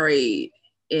portrayed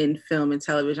in film and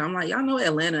television. I'm like, y'all know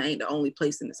Atlanta ain't the only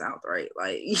place in the South, right?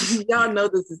 Like, y'all know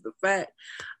this is the fact.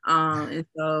 And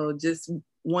so just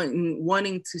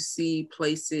wanting to see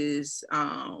places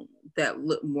that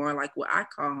look more like what I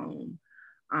call home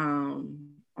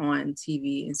on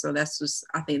TV. And so that's just,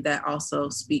 I think that also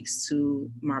speaks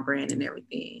to my brand and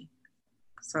everything.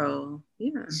 So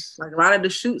yeah, like a lot of the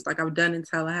shoots, like I've done in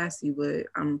Tallahassee, but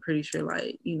I'm pretty sure,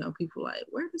 like, people like,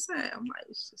 where is that? I'm like,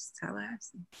 it's just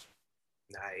Tallahassee.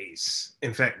 Nice.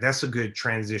 In fact, that's a good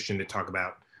transition to talk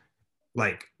about,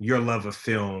 like, your love of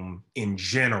film in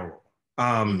general.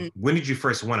 When did you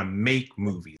first want to make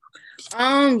movies?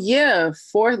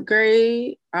 Fourth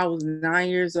grade. I was 9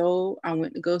 years old. I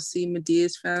went to go see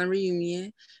Medea's Family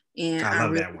Reunion, and I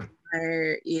love that one.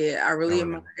 I really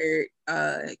admired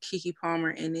Keke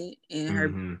Palmer in it, and her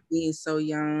being so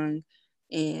young,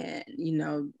 and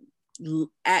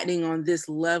acting on this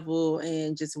level,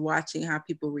 and just watching how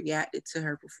people reacted to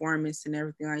her performance and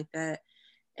everything like that.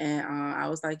 And I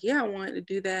was like, I wanted to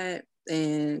do that.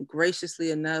 And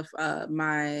graciously enough,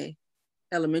 my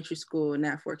elementary school,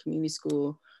 Nat Fort Community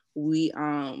School,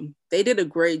 they did a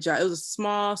great job. It was a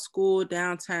small school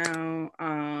downtown,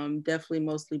 definitely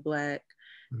mostly Black.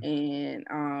 And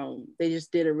they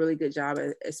just did a really good job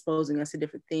at exposing us to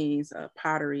different things: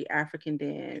 pottery, African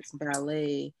dance,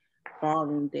 ballet,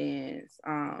 ballroom dance,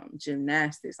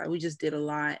 gymnastics. Like, we just did a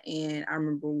lot. And I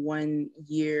remember one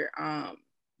year,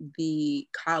 the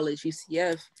college,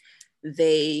 UCF,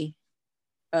 they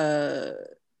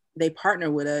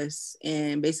partnered with us,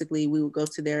 and basically we would go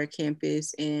to their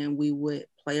campus and we would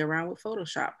play around with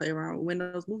Photoshop, play around with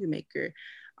Windows Movie Maker.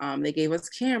 They gave us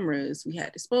cameras. We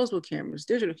had disposable cameras,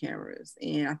 digital cameras.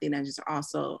 And I think that just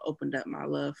also opened up my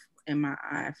love and my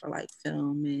eye for, like,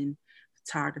 film and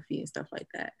photography and stuff like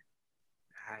that.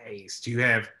 Nice.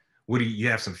 What do you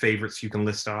have some favorites you can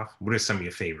list off? What are some of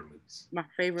your favorite movies? My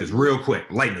favorite Just movie, real quick,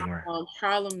 lightning round.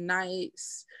 Harlem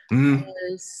Nights. Mm.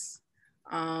 Yes.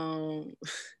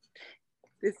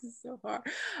 This is so hard.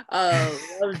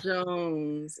 Love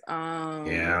Jones.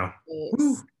 Yeah.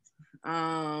 Yes.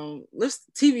 Let's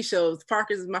TV shows.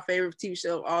 Parkers is my favorite TV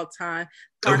show of all time.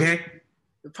 Parkers, Okay.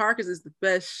 The Parkers is the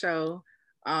best show.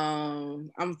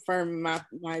 I'm firm in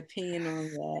my opinion on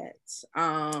that.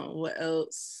 What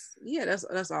else? Yeah,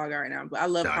 that's all I got right now. But I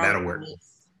love That'll Harlem work.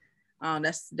 Nights.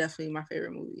 That's definitely my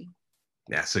favorite movie.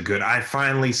 That's a good. I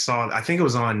finally saw. I think it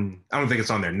was on. I don't think it's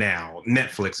on there now.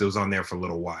 Netflix. It was on there for a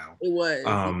little while. It was.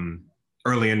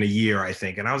 Early in the year, I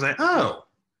think, and I was like, oh,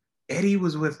 Eddie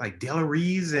was with like Della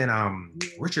Reese and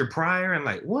Richard Pryor, and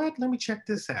like, what? Let me check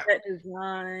this out. That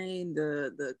design,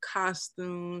 the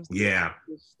costumes, Yeah,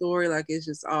 the story, like it's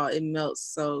just it melts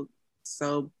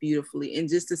so beautifully. And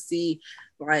just to see,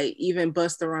 like, even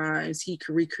Busta Rhymes, he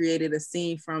recreated a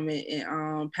scene from it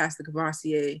in Pastor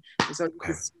Cavassier. And so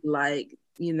okay. like,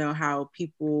 how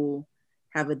people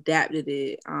have adapted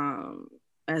it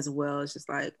as well. It's just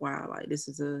like, wow, like this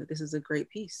is a great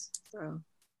piece. So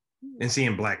and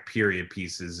seeing Black period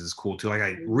pieces is cool too. Like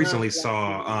I recently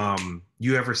saw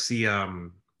you ever see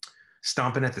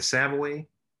Stomping at the Savoy?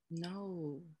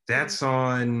 No. That's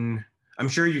on. I'm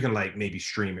sure you can like maybe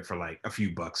stream it for like a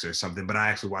few bucks or something, but I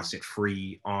actually watched it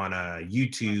free on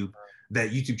YouTube. That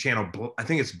YouTube channel, I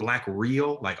think it's Black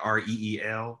Reel, like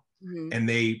REEL, and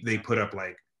they put up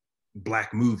like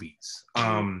Black movies.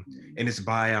 And it's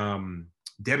by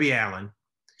Debbie Allen,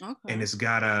 and it's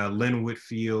got Lynn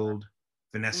Whitfield,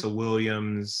 Vanessa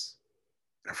Williams.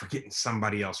 I'm forgetting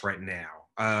somebody else right now.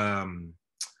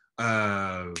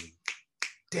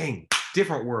 Dang,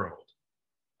 different world.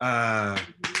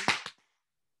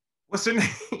 What's her name?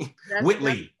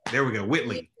 Whitley. There we go.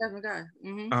 Whitley. That's my guy.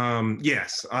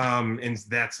 Yes. And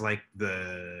that's like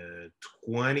the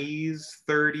 20s,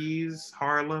 30s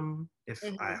Harlem. If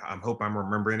I hope I'm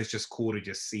remembering. It's just cool to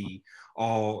just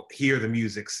hear the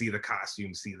music, see the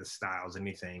costumes, see the styles,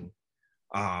 anything.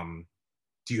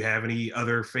 Do you have any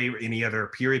other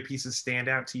period pieces stand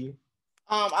out to you?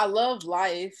 I love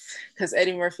Life because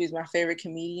Eddie Murphy is my favorite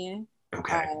comedian.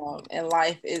 Okay. And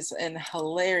Life is an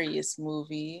hilarious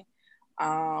movie.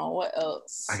 What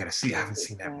else? I haven't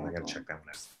seen that one. I gotta check that one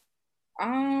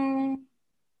out.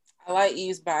 I like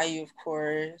Eve's Bayou, of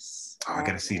course. Oh, I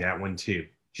gotta see that one too.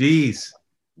 Jeez.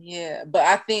 Yeah, but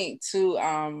I think too,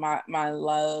 my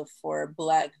love for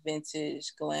Black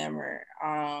vintage glamour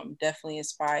definitely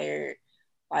inspired,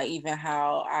 like even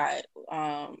how I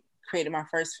created my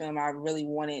first film. I really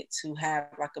wanted to have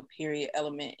like a period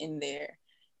element in there,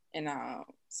 and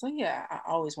so yeah, I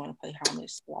always want to play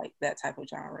homage to like that type of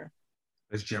genre.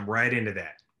 Let's jump right into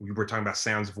that. We were talking about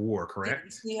Sounds of War, correct?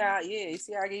 You see how I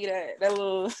gave you that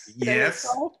little yes, that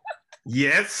little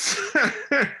yes.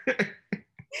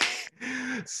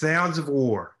 Sounds of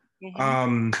War.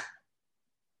 Can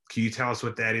you tell us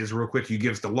what that is real quick? Can you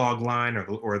give us the log line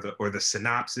or the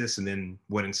synopsis, and then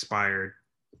what inspired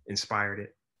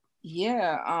it?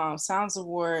 Yeah, Sounds of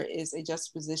War is a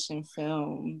juxtaposition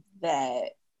film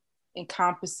that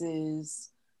encompasses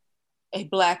a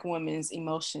Black woman's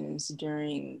emotions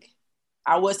during,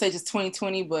 I would say just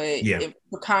 2020, but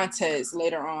for context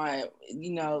later on,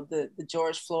 the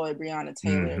George Floyd, Breonna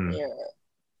Taylor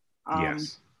era,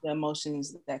 the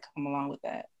emotions that come along with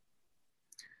that.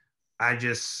 I've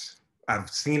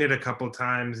seen it a couple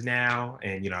times now,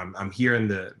 and I'm hearing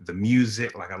the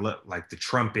music, like I love like the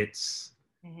trumpets,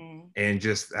 and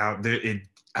just out there,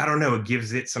 I don't know, it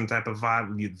gives it some type of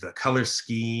vibe. The color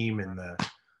scheme and the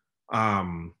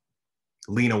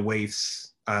Lena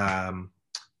Waithe's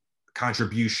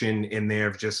contribution in there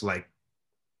of just like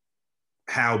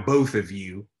how both of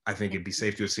you, I think it'd be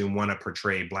safe to assume, want to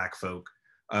portray Black folk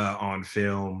on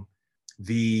film.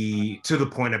 To the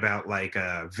point about like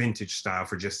vintage style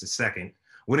for just a second,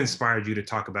 what inspired you to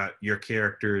talk about your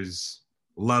character's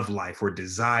love life or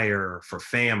desire for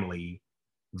family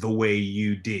the way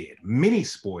you did? Mini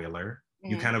spoiler,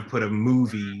 you kind of put a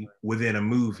movie within a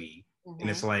movie, and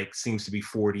it's like seems to be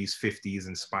 40s, 50s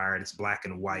inspired. It's black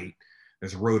and white.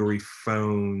 There's rotary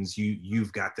phones.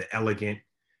 You've got the elegant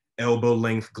elbow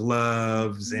length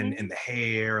gloves and the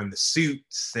hair and the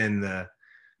suits and the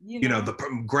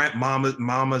the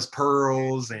mama's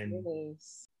pearls, and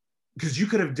because you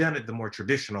could have done it the more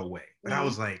traditional way, but I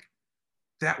was like,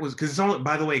 that was because it's only,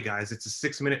 by the way, guys, it's a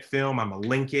 6-minute film. I'm gonna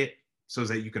link it so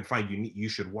that you can find you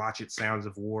should watch it. Sounds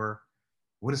of War.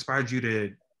 What inspired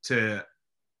you to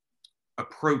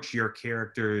approach your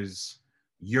character's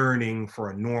yearning for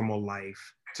a normal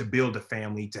life, to build a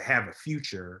family, to have a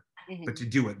future, but to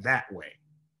do it that way?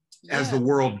 As the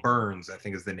World Burns, I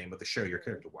think is the name of the show your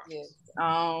character watches. Yes.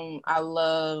 I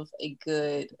love a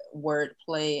good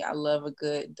wordplay. I love a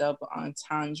good double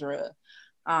entendre.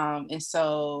 And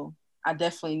so I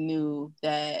definitely knew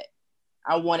that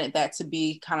I wanted that to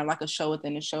be kind of like a show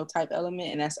within a show type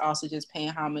element. And that's also just paying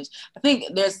homage. I think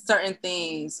there's certain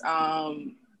things,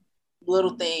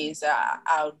 little things that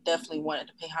I definitely wanted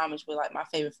to pay homage with, like my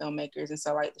favorite filmmakers. And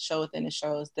so like the show within the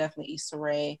show is definitely Issa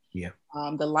Rae. Yeah.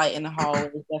 The Light in the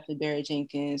Hallway is definitely Barry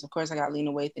Jenkins. Of course, I got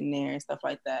Lena Waithe in there and stuff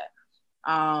like that.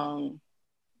 And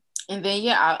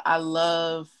then I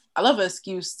love an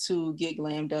excuse to get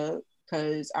glammed up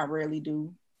because I rarely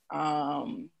do.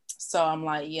 So I'm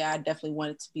like, I definitely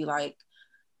want it to be like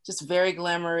just very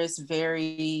glamorous,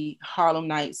 very Harlem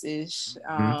Nights-ish.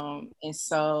 And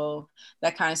so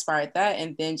that kind of inspired that.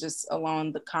 And then just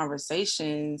along the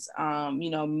conversations,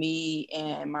 me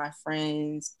and my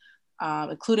friends,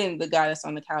 including the guy that's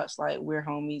on the couch, like we're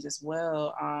homies as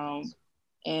well.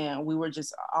 And we were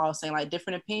just all saying like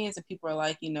different opinions, and people are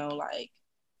like, like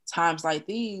times like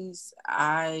these,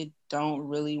 I don't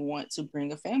really want to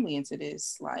bring a family into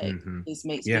this. Like this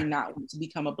makes me not want to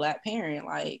become a Black parent,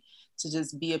 like to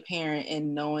just be a parent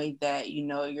and knowing that,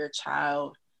 your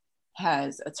child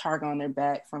has a target on their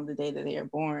back from the day that they are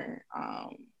born.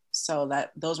 So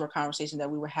that those were conversations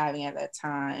that we were having at that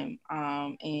time.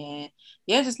 And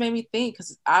it just made me think,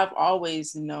 because I've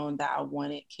always known that I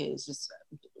wanted kids, just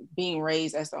being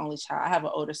raised as the only child. I have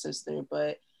an older sister,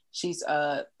 but she's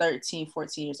 13,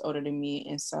 14 years older than me.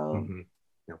 And so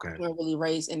we're really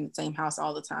raised in the same house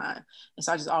all the time. And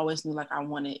so I just always knew like I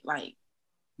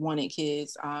wanted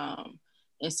kids.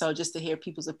 And so just to hear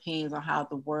people's opinions on how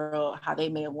they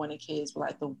may have wanted kids, but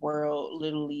like the world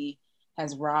literally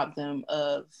has robbed them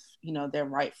of, their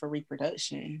right for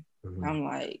reproduction. I'm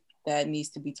like, that needs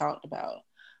to be talked about.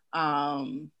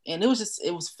 And it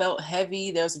was felt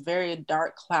heavy. There was a very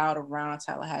dark cloud around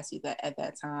Tallahassee at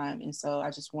that time. And so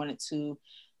I just wanted to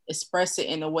express it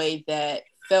in a way that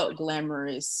felt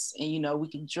glamorous, and we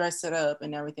could dress it up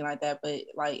and everything like that, but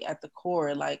like at the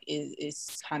core, like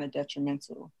it's kind of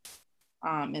detrimental.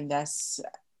 And that's,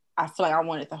 I feel like I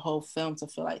wanted the whole film to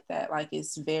feel like that. Like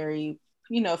it's very,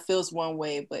 feels one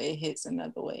way, but it hits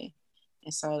another way.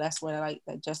 And so that's where like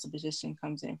that juxtaposition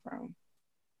comes in from.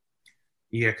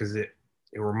 Yeah, because it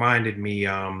reminded me,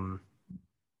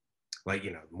 like,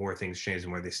 more things change and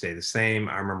more they stay the same.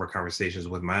 I remember conversations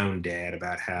with my own dad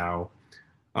about how,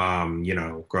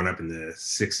 growing up in the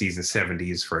 60s and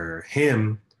 70s for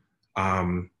him,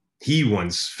 he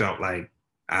once felt like,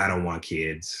 I don't want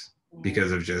kids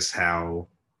because of just how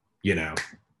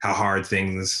hard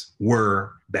things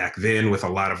were back then, with a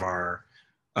lot of our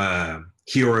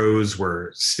heroes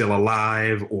were still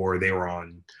alive, or they were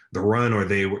on the run, or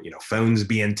they were, phones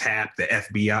being tapped, the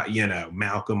FBI,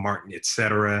 Malcolm, Martin,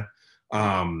 etc.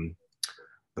 The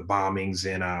bombings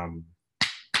in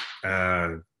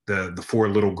the four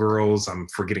little girls. I'm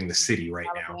forgetting the city right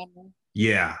now.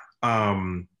 Yeah.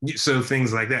 So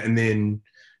things like that. And then,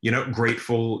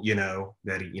 grateful,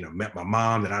 that he, met my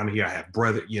mom, that I'm here. I have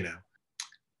brother,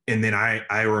 and then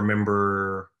I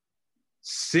remember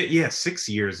 6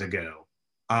 years ago,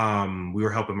 we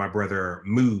were helping my brother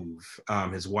move,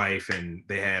 his wife, and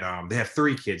they have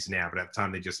 3 kids now, but at the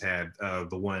time they just had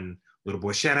the one little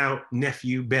boy. Shout out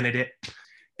nephew Benedict.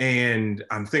 And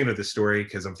I'm thinking of the story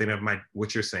because I'm thinking of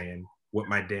what you're saying, what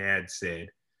my dad said.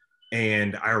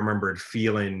 And I remembered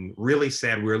feeling really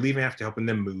sad. We were leaving after helping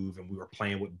them move, and we were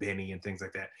playing with Benny and things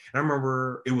like that. And I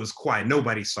remember it was quiet.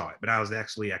 Nobody saw it, but I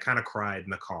kind of cried in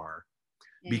the car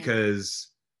because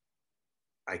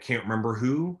I can't remember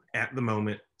who at the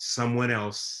moment. Someone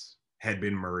else had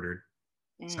been murdered.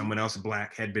 Someone else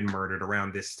Black had been murdered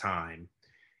around this time.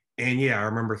 And I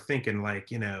remember thinking like,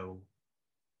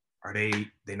 are they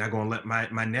not going to let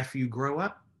my nephew grow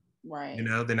up? Right.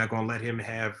 They're not going to let him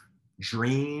have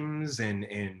dreams and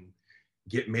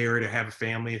get married or have a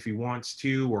family if he wants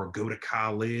to, or go to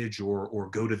college, or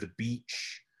go to the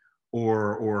beach,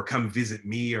 or come visit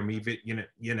me, or me,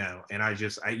 and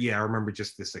I remember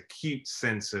just this acute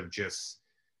sense of just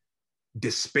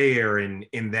despair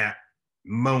in that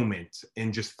moment,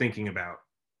 and just thinking about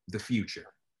the future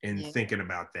and thinking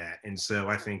about that. And so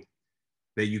I think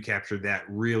that you captured that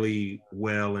really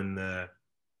well in the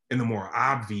more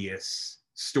obvious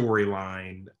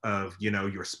storyline of,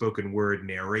 your spoken word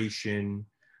narration,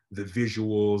 the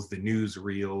visuals, the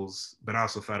newsreels, but I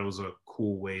also thought it was a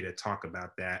cool way to talk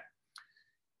about that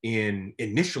in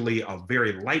initially a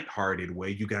very lighthearted way.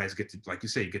 You guys get to, like you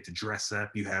say, you get to dress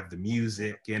up, you have the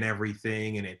music and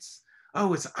everything, and it's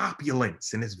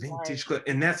opulence and it's vintage. Right.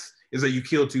 And is that you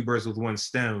kill 2 birds with 1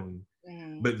 stone.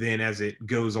 But then as it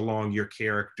goes along, your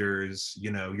characters,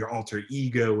 you know, your alter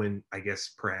ego, and I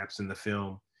guess perhaps in the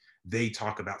film, they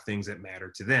talk about things that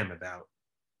matter to them about,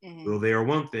 will they or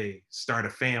won't they start a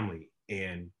family,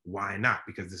 and why not?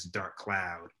 Because this dark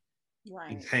cloud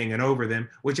is hanging over them,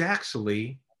 which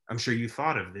actually, I'm sure you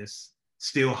thought of this,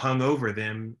 still hung over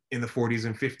them in the 40s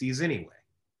and 50s anyway.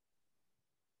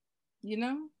 You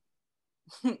know?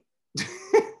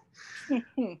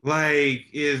 Like,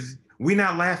 we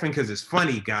not laughing because it's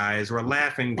funny, guys. We're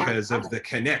laughing because of the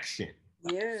connection.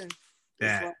 Yeah.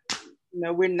 That, like, you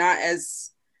know, we're not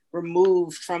as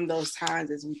removed from those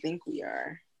times as we think we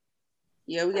are.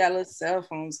 Yeah, we got little cell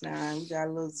phones now. We got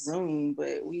a little Zoom,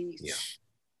 but we're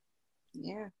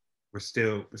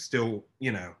still,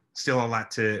 you know, still a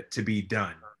lot to be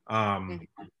done.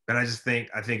 But I think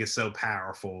it's so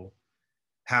powerful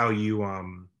how you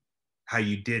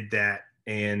did that,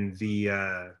 and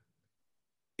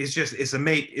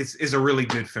it's a really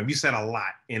good film. You said a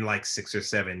lot in like 6 or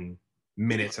 7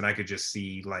 minutes, and I could just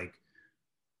see like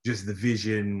just the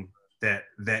vision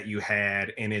that you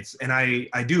had, and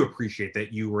I do appreciate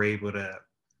that you were able to,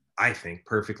 I think,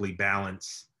 perfectly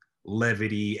balance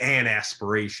levity and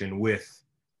aspiration with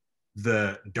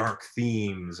the dark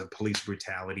themes of police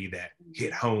brutality that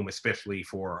hit home, especially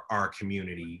for our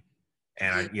community.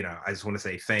 And I just want to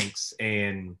say thanks.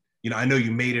 And I know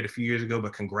you made it a few years ago,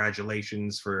 but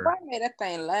congratulations for. I made that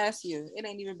thing last year. It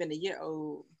ain't even been a year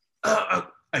old.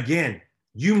 Again,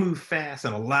 you move fast,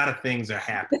 and a lot of things are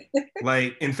happening.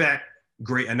 Like, in fact,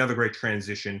 another great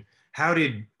transition. How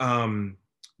did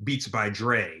Beats by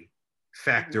Dre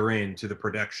factor into the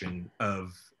production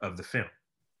of the film?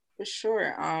 For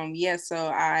sure. So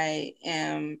I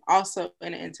am also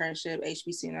in an internship,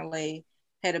 HBC in LA,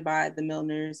 headed by the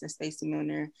Milners and Stacy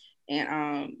Milner. And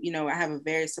I have a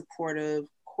very supportive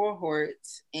cohort.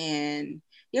 And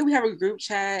we have a group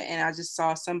chat, and I just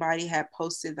saw somebody had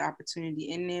posted the opportunity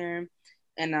in there.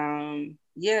 And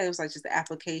it was like just the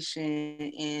application,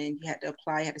 and you had to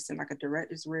apply, you had to send like a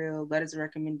director's reel, letters of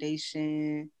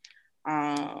recommendation,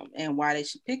 and why they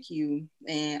should pick you.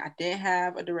 And I didn't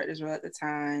have a director's role at the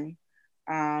time.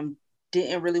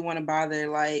 Didn't really want to bother.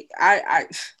 Like I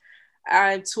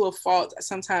to a fault,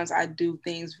 sometimes I do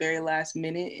things very last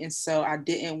minute, and so I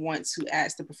didn't want to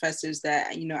ask the professors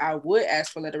that I would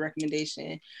ask for a letter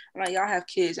recommendation. I'm like, y'all have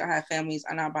kids, y'all have families.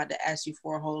 I'm not about to ask you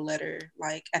for a whole letter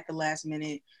like at the last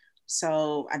minute.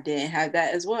 So I didn't have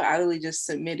that as well. I really just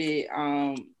submitted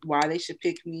why they should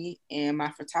pick me and my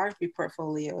photography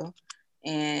portfolio,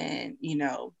 and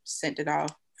sent it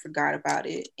off, forgot about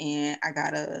it, and I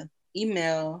got a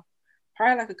email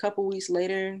probably like a couple weeks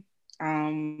later,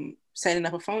 setting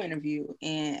up a phone interview.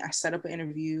 And I set up an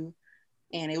interview,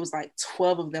 and it was like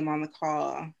 12 of them on the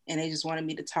call, and they just wanted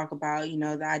me to talk about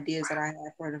the ideas that I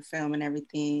had for the film and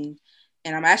everything.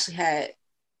 And I'm actually had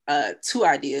 2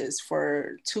 ideas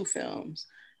for 2 films.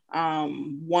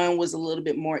 One was a little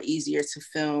bit more easier to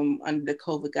film under the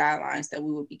COVID guidelines that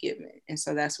we would be given. And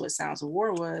so that's what Sounds of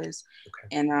War was.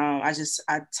 Okay. And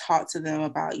I talked to them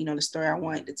about, the story I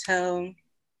wanted to tell.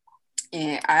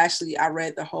 And I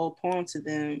read the whole poem to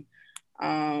them.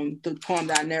 The poem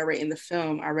that I narrate in the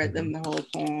film, I read them the whole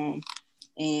poem.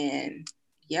 And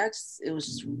it was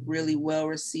just really well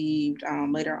received.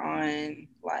 Later on,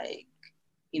 like,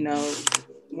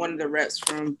 one of the reps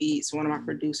from Beats, one of my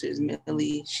producers,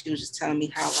 Millie, she was just telling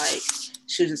me how like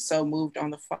she was just so moved on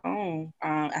the phone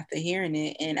after hearing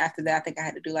it. And after that, I think I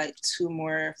had to do like 2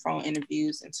 more phone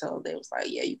interviews until they was like,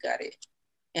 yeah, you got it.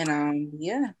 And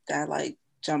that like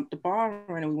jumped the ball,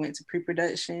 and we went to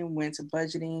pre-production, went to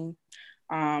budgeting.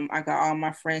 I got all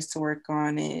my friends to work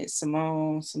on it: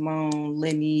 Simone,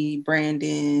 Lenny,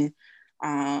 Brandon.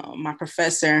 My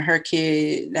professor and her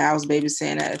kid that I was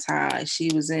babysitting at the time,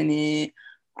 she was in it.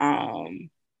 And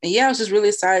I was just really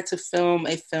excited to film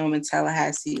a film in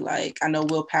Tallahassee. Like, I know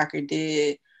Will Packer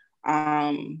did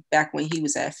back when he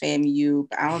was at FAMU,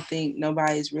 but I don't think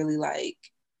nobody's really like,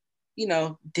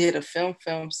 did a film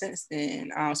since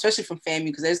then, especially from FAMU,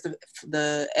 because there's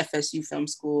the FSU film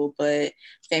school, but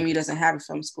FAMU doesn't have a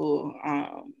film school.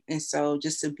 And so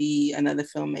just to be another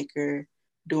filmmaker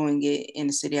doing it in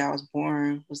the city I was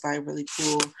born was like really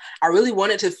cool. I really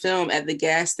wanted to film at the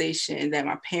gas station that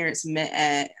my parents met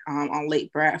at on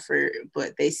Lake Bradford,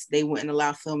 but they wouldn't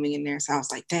allow filming in there. So I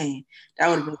was like, dang, that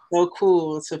would have been so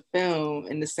cool to film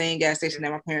in the same gas station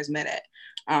that my parents met at.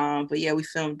 But we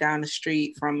filmed down the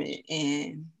street from it,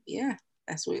 and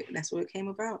that's what it came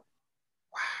about.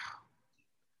 Wow.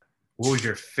 What was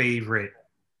your favorite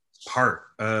part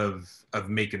of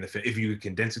making the film, if you could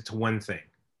condense it to one thing?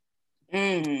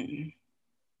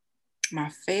 My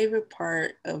favorite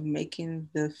part of making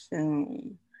the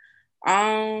film,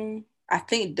 I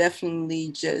think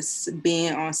definitely just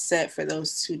being on set for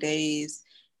those 2 days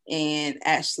and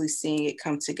actually seeing it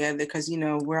come together, because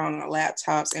we're on our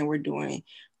laptops and we're doing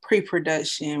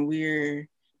pre-production, we're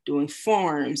doing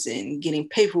forms and getting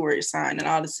paperwork signed and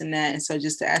all this and that. And so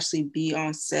just to actually be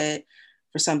on set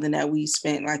for something that we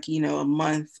spent like a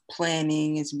month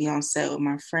planning, and to be on set with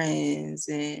my friends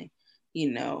and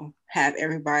have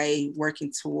everybody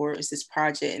working towards this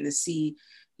project, and to see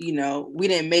we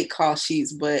didn't make call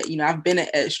sheets, but I've been an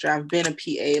extra, I've been a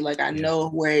PA, like I know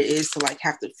where it is to like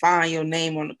have to find your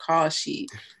name on the call sheet.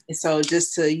 And so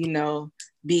just to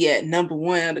be at number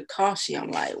one on the call sheet, I'm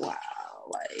like, wow,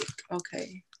 like,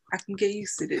 okay, I can get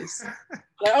used to this.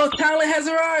 Like, oh, talent has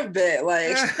arrived at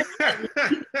like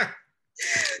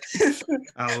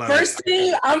I love first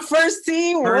team, I'm first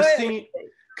team. First what? team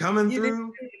coming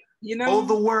through. You All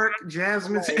the work,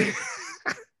 Jasmine.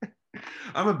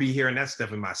 I'm gonna be hearing that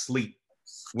stuff in my sleep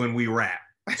when we rap.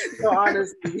 No,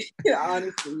 honestly,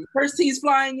 first team's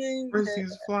flying in. First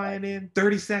team's flying in.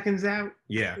 30 seconds out.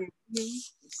 Yeah. Mm-hmm.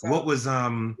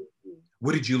 So,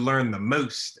 what did you learn the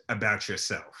most about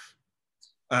yourself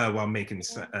while making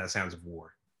Sounds of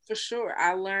War? For sure,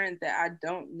 I learned that I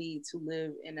don't need to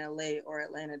live in LA or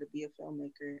Atlanta to be a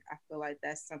filmmaker. I feel like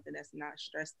that's something that's not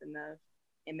stressed enough.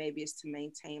 And maybe it's to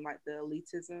maintain like the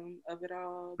elitism of it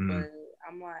all. But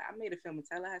I'm like, I made a film in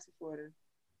Tallahassee, Florida.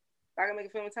 If I can make a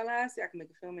film in Tallahassee, I can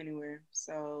make a film anywhere.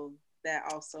 So that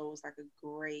also was like a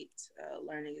great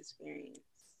learning experience.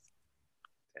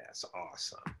 That's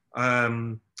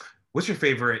awesome. What's your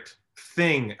favorite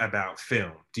thing about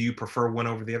film? Do you prefer one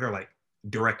over the other, like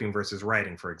directing versus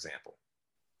writing, for example?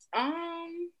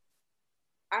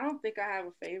 I don't think I have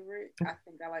a favorite. I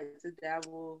think I like to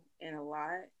dabble in a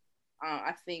lot.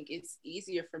 I think it's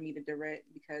easier for me to direct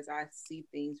because I see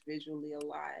things visually a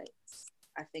lot.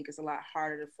 I think it's a lot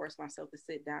harder to force myself to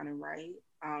sit down and write,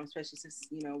 especially since,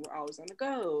 we're always on the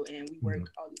go and we work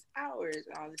all these hours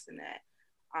and all this and that.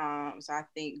 So I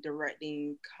think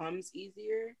directing comes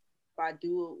easier, but I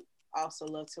do also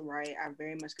love to write. I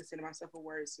very much consider myself a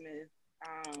wordsmith.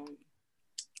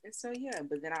 And so, yeah,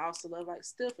 but then I also love like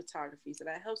still photography. So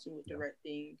that helps me with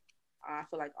directing. I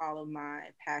feel like all of my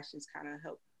passions kind of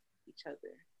help each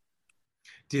other.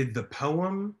 Did the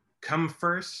poem come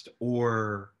first,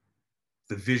 or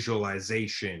the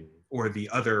visualization, or the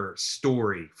other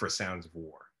story for Sounds of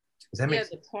War? Does that make sense?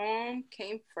 The poem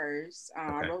came first. Okay.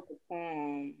 I wrote the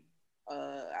poem.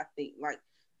 I think like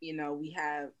we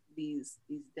have these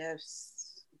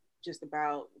deaths just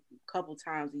about a couple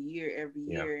times a year every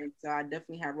year, and so I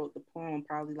definitely have wrote the poem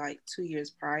probably like 2 years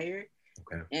prior.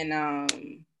 Okay. And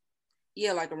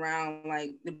like around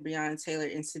like the Breonna Taylor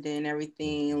incident and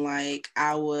everything, like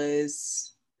I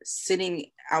was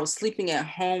sleeping at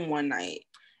home one night,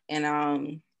 and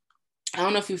I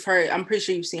don't know if you've heard, I'm pretty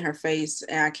sure you've seen her face,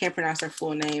 and I can't pronounce her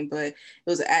full name, but it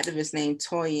was an activist named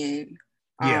Toyin.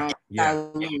 And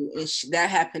that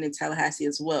happened in Tallahassee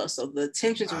as well. So the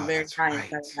tensions were very high in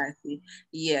Tallahassee.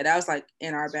 Yeah, that was like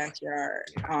in our backyard.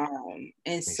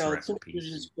 And so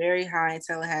tensions was very high in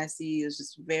Tallahassee. It was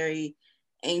just very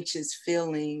anxious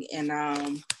feeling. And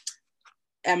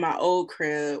at my old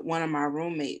crib, one of my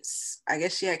roommates, I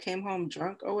guess she had came home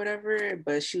drunk or whatever,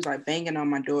 but she was like banging on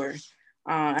my door.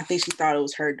 I think she thought it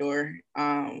was her door,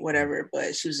 whatever,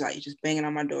 but she was like just banging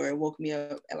on my door. It woke me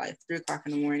up at like 3:00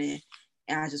 in the morning,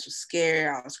 and I just was scared.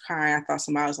 I was crying. I thought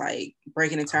somebody was like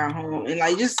breaking into our home, and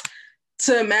like just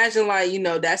to imagine like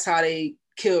that's how they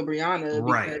killed Breonna,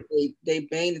 because they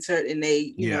banged into her and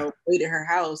they raided her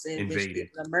house and eventually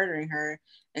murdering her.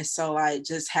 And so like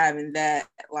just having that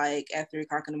like at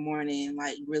 3:00 in the morning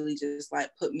like really just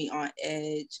like put me on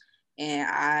edge. And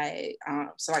I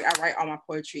so like I write all my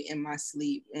poetry in my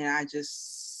sleep, and I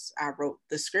wrote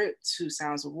the script to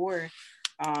Sounds of War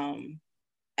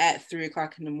at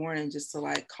 3:00 in the morning just to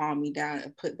like calm me down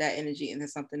and put that energy into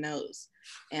something else.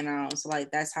 And so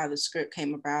like that's how the script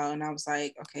came about. And I was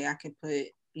like, okay, I can put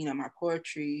my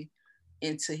poetry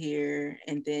into here,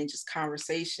 and then just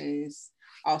conversations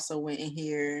also went in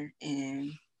here,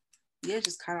 and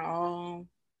just kind of all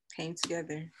came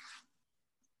together.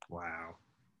 Wow.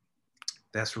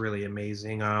 That's really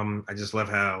amazing. I just love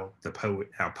how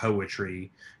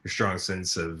poetry, your strong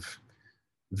sense of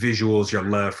visuals, your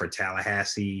love for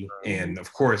Tallahassee, and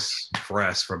of course for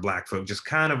us, for Black folk, just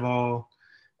kind of all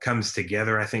comes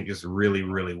together, I think, just really,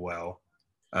 really well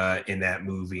in that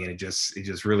movie. And it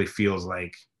just really feels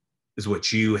like is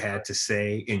what you had to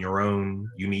say in your own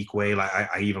unique way. Like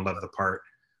I even love the part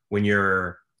when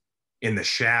you're in the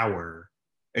shower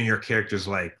and your character's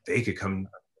like, they could come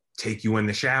take you in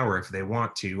the shower if they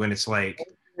want to. And it's like,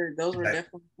 those were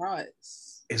definitely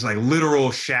thoughts. it's like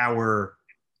literal shower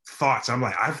thoughts. I'm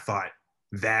like, I've thought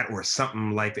that or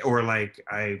something like that. Or like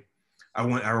I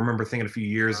remember thinking a few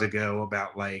years ago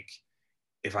about like,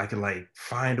 if I could like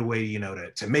find a way,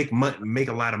 to make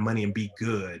a lot of money and be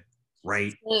good,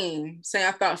 right? Say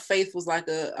I thought fame was like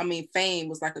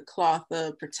a cloth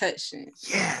of protection.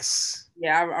 Yes.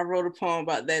 Yeah, I wrote a poem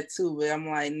about that too, but I'm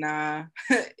like, nah,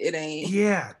 it ain't.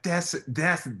 Yeah, that's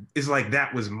it's like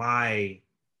that was my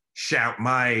shout,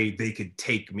 my they could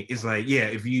take me. It's like,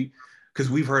 yeah,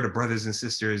 because we've heard of brothers and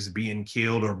sisters being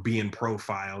killed or being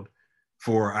profiled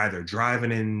for either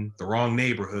driving in the wrong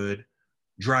neighborhood,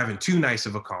 driving too nice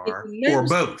of a car, or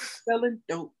both. Selling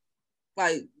dope.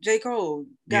 Like J. Cole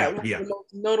got one of the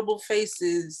most notable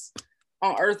faces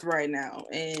on earth right now,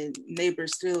 and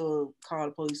neighbors still call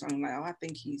the police on him like, oh, I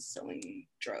think he's selling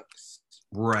drugs.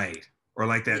 Right. Or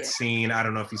like that scene, I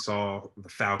don't know if you saw the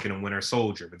Falcon and Winter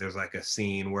Soldier, but there's like a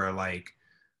scene where like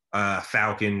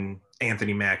Falcon,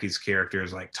 Anthony Mackie's character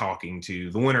is like talking to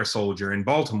the Winter Soldier in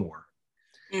Baltimore.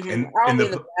 Mm-hmm. And I don't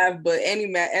mean to laugh, but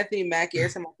Anthony Mackie,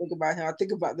 every time I think about him, I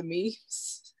think about the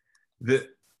memes. The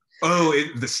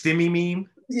Stimmy meme?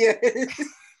 Yeah.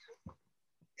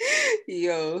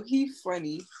 Yo, he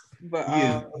funny. But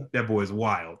that boy is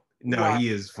wild. No, he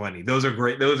is funny. Those are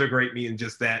great memes.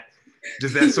 Just that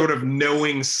sort of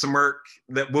knowing smirk.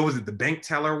 That, what was it, the bank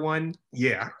teller one?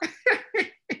 Yeah.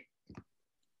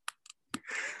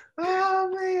 Oh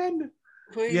man.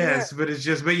 But yes, but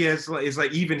it's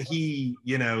like even he,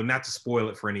 not to spoil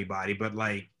it for anybody, but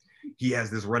like he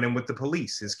has this run-in with the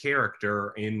police, his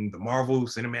character in the Marvel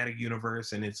Cinematic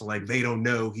Universe, and it's like they don't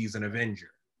know he's an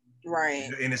Avenger. Right.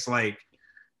 And it's like,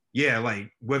 yeah, like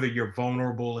whether you're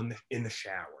vulnerable in the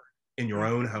shower, in your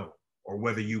own home, or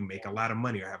whether you make a lot of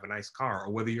money or have a nice car,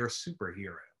 or whether you're a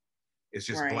superhero. It's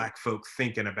just Black folk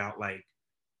thinking about like,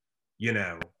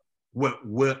 what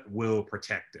will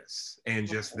protect us, and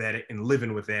just that, and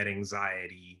living with that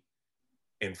anxiety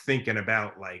and thinking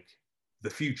about like the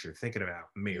future, thinking about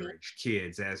marriage,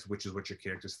 kids, which is what your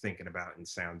character's thinking about in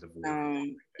Sounds of War.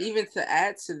 Even to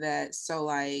add to that, so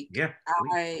like,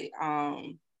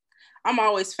 I'm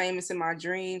always famous in my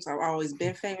dreams. I've always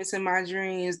been famous in my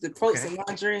dreams. The folks in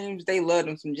my dreams, they love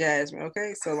them some Jasmine.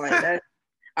 Okay, so like that.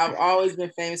 I've always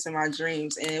been famous in my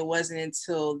dreams, and it wasn't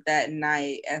until that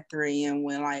night at 3 a.m.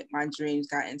 when like my dreams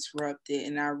got interrupted,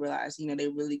 and I realized, they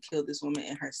really killed this woman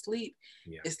in her sleep.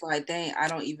 Yeah. It's like, dang, I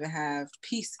don't even have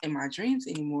peace in my dreams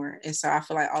anymore. And so I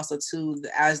feel like also too,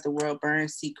 As the World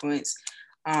Burns sequence,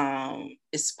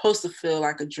 it's supposed to feel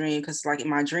like a dream, because like in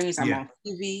my dreams, I'm on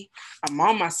TV, I'm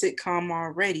on my sitcom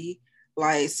already,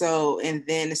 like, so, and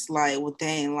then it's like, well,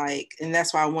 dang, like, and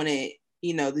that's why I wanted,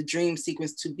 the dream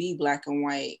sequence to be black and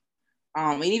white.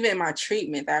 And even in my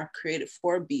treatment that I created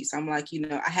for Beats, I'm like,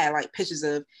 I had like pictures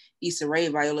of Issa Rae,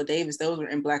 Viola Davis, those were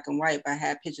in black and white, but I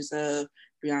had pictures of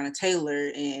Breonna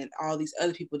Taylor and all these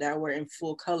other people that were in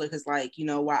full color, because like,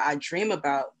 while I dream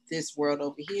about this world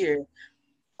over here,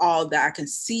 all that I can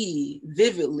see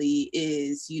vividly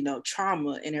is,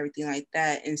 trauma and everything like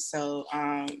that. And so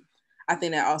I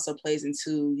think that also plays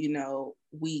into,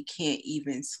 we can't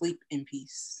even sleep in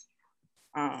peace.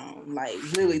 Like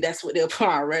really, that's what they'll put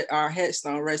our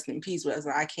headstone, rest in peace. But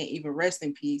like, I can't even rest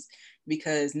in peace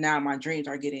because now my dreams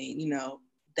are getting,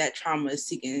 that trauma is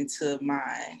seeking into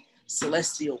my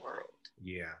celestial world.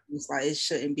 Yeah, it's like it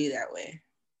shouldn't be that way.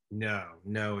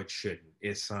 No, it shouldn't.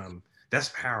 It's that's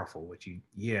powerful. What you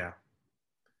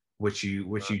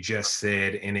just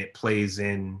said, and it plays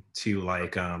into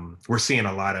like we're seeing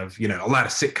a lot of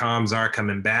sitcoms are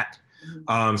coming back.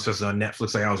 So it's on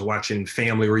Netflix. Like I was watching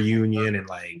Family Reunion, and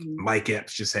like Mike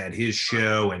Epps just had his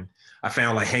show, and I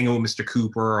found like Hanging with Mr.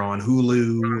 Cooper on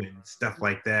Hulu and stuff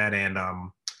like that. And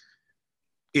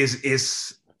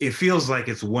it feels like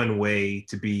it's one way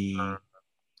to be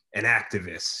an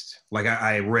activist. Like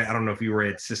I read, I don't know if you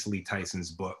read Cicely Tyson's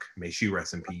book, may she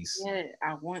rest in peace. Yeah,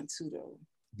 I want to though.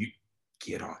 You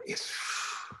get on it.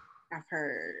 I've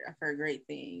heard great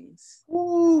things.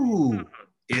 Ooh.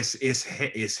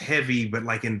 It's heavy, but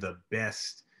like in the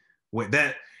best way.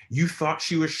 That you thought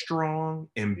she was strong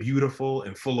and beautiful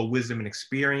and full of wisdom and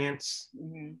experience.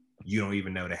 Mm-hmm. You don't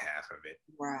even know the half of it.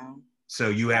 Wow. So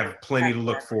you have plenty to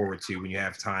look forward to when you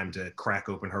have time to crack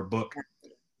open her book.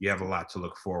 You have a lot to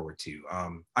look forward to.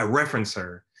 I reference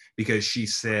her because she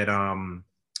said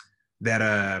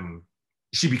that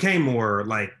she became more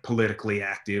like politically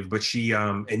active, but she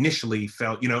initially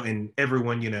felt, and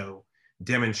everyone,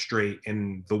 demonstrate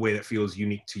in the way that feels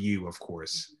unique to you, of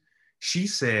course. She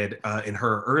said in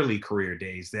her early career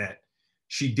days that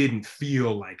she didn't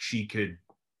feel like she could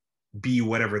be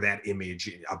whatever that image,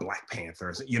 a Black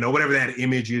Panther, you know, whatever that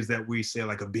image is that we say,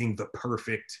 like, of being the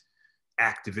perfect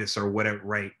activist or whatever,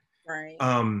 right? Right.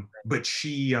 But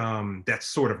she, that's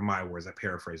sort of my words, I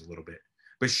paraphrase a little bit,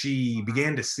 but she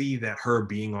began to see that her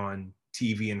being on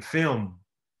TV and film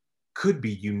could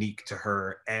be unique to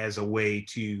her as a way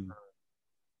to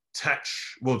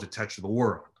touch the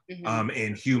world,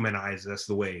 and humanize us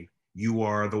the way you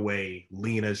are, the way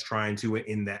Lena's trying to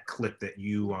in that clip that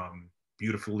you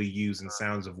beautifully use in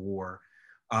Sounds of War,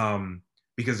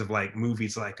 because of like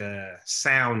movies like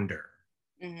Sounder,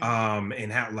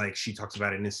 and how like she talks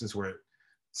about an instance where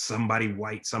some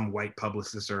white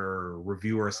publicist or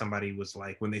reviewer or somebody was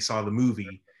like, when they saw the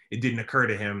movie, it didn't occur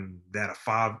to him that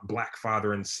a Black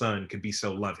father and son could be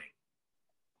so loving.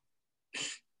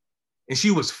 And she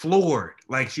was floored.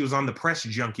 Like, she was on the press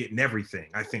junket and everything.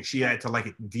 I think she had to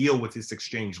like deal with this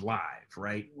exchange live,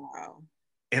 right? Wow.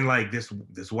 And like this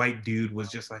white dude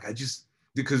was just like,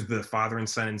 because the father and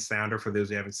son in Sounder, for those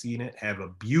who haven't seen it, have a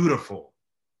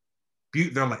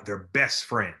they're best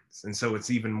friends. And so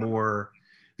it's even more,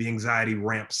 the anxiety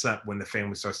ramps up when the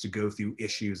family starts to go through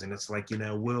issues. And it's like, you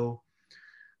know,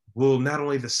 will not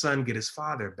only the son get his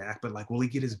father back, but like, will he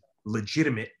get his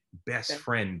legitimate best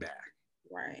friend back?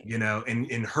 Right. You know,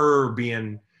 and her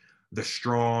being the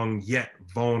strong yet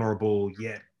vulnerable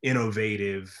yet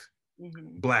innovative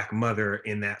Black mother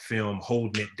in that film,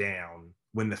 holding it down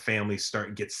when the family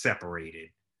gets separated.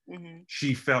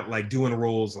 She felt like doing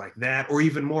roles like that, or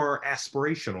even more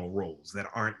aspirational roles that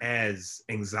aren't as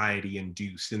anxiety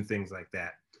induced and things like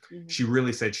that. She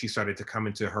really said she started to come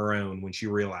into her own when she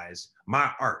realized,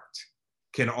 my art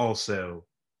can also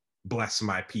bless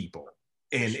my people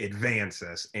and advance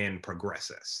us and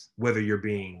progress us, whether you're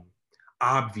being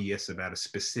obvious about a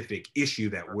specific issue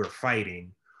that we're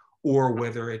fighting, or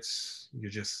whether you're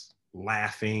just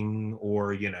laughing,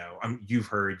 or, you know, you've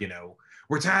heard, you know,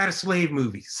 we're tired of slave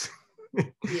movies.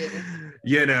 Yeah.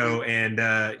 You know, and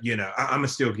you know, I'm gonna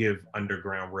still give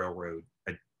Underground Railroad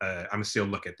I'm gonna still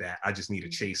look at that. I just need a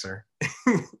chaser.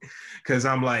 Because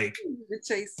I'm like, the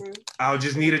chaser. I'll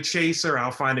just need a chaser.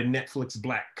 I'll find a Netflix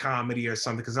Black comedy or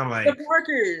something. Because I'm like, the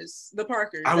Parkers.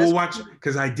 I will watch,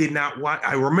 because I did not watch.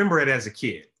 I remember it as a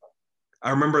kid. I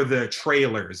remember the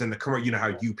trailers and the, you know,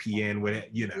 how UPN would,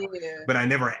 you know, but I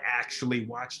never actually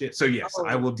watched it. So yes,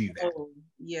 I will do that.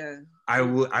 Yeah. I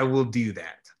will do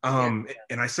that. And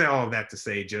I say all of that to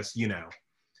say, just, you know,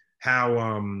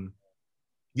 how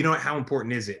you know, how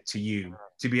important is it to you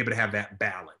to be able to have that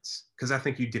balance? Because I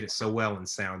think you did it so well in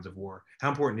Sounds of War. How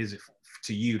important is it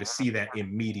to you to see that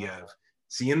in media, of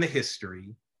seeing the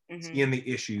history, seeing the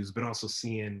issues, but also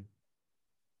seeing,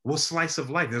 well, slice of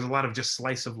life. There's a lot of just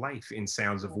slice of life in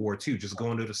Sounds of War too. Just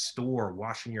going to the store,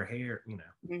 washing your hair, you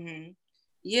know.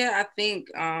 Yeah, I think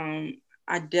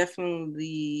I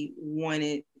definitely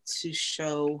wanted to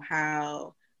show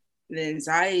how the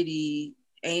anxiety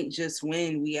ain't just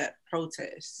when we at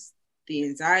protests. The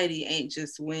anxiety ain't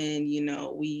just when, you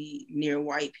know, we near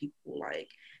white people. Like,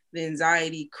 the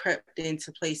anxiety crept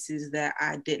into places that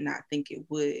I did not think it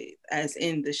would, as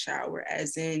in the shower,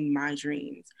 as in my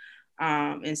dreams.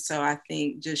 And so I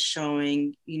think just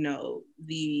showing, you know,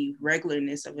 the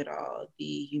regularness of it all,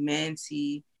 the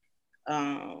humanity,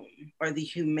 or the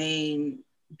humane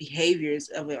behaviors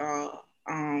of it all,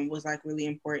 was like really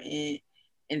important.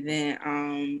 And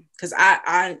then because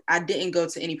I didn't go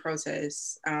to any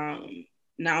protests.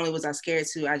 Not only was I scared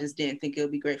to, I just didn't think it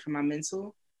would be great for my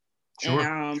mental. Sure,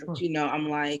 And sure. you know, I'm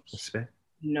like, respect.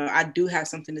 You know, I do have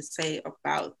something to say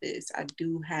about this. I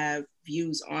do have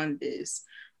views on this.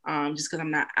 Just because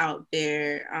I'm not out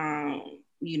there,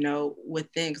 you know,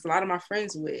 within, because a lot of my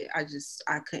friends would,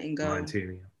 I couldn't go. Mine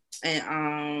too, yeah.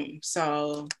 And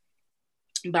so,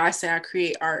 but I say I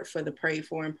create art for the prayed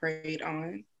for and prayed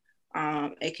on,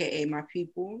 aka my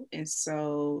people. And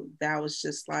so that was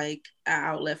just like an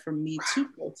outlet for me to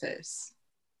protest.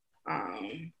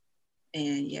 And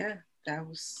yeah,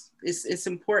 it's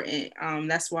important.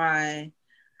 That's why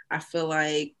I feel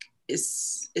like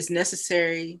it's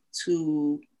necessary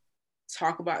to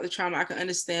talk about the trauma. I can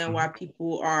understand why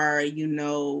people are, you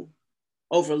know,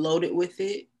 overloaded with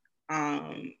it.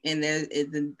 And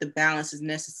the balance is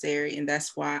necessary, and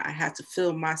that's why I had to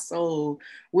fill my soul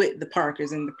with the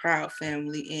Parkers and the Proud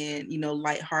Family, and, you know,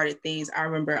 lighthearted things. I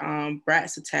remember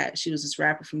Bratz Attack. She was this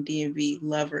rapper from DMV,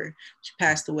 Lover. She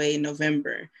passed away in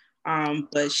November.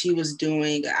 But she was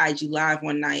doing an IG live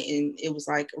one night, and it was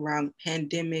like around the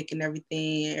pandemic and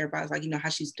everything. Everybody's like, you know, how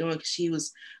she's doing, because she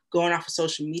was going off of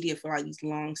social media for like these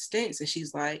long stints, and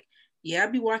she's like, yeah, I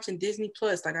be watching Disney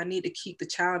Plus. Like, I need to keep the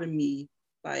child in me,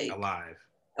 like,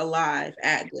 alive,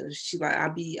 active. She like, I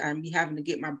be having to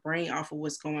get my brain off of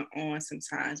what's going on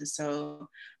sometimes. And so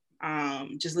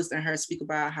just listening to her speak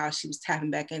about how she was tapping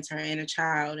back into her inner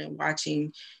child and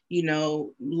watching, you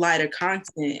know, lighter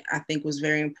content, I think was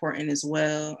very important as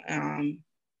well. And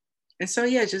so,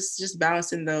 yeah, just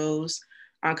balancing those.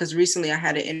 Because recently I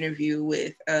had an interview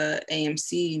with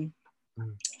AMC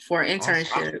for an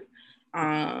internship.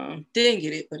 Awesome. Didn't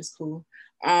get it, but it's cool.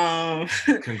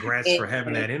 Congrats for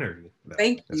having that interview.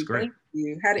 Thank That's you. great. Thank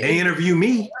you. They interview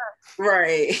me.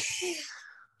 Right.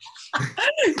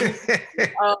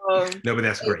 No, but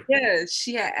that's great. Yeah,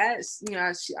 she had asked, you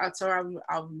know, I told her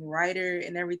I'm a writer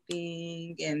and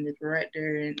everything, and the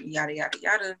director and yada yada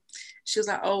yada. She was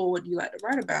like, "Oh, what do you like to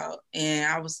write about?" And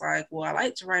I was like, "Well, I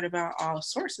like to write about all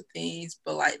sorts of things,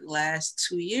 but like the last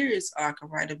 2 years, all I can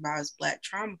write about is Black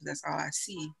trauma because that's all I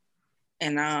see."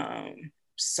 And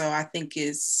so I think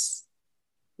it's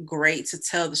great to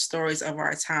tell the stories of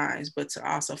our times, but to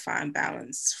also find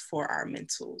balance for our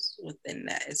mentals within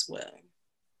that as well.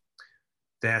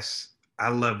 I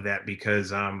love that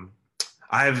because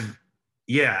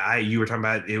you were talking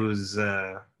about it was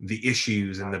the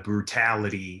issues and the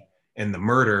brutality and the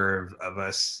murder of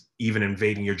us even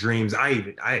invading your dreams. I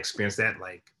experienced that,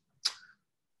 like,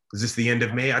 is this the end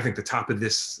of May? I think at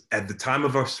the time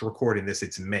of us recording this,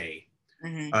 it's May.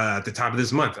 Mm-hmm. At the top of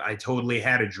this month, I totally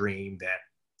had a dream that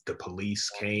the police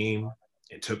came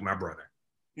and took my brother.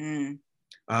 Mm.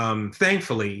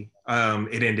 Thankfully,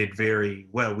 it ended very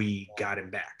well. We got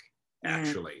him back,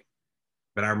 actually.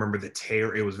 But I remember the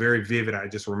terror. It was very vivid. I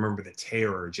just remember the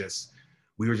terror.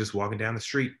 We were just walking down the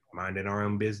street, minding our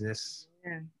own business.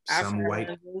 Yeah, some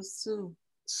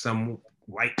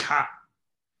white cop.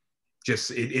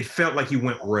 It felt like he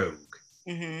went rogue.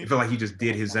 Mm-hmm. It felt like he just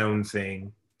did his own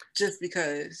thing. Just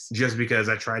because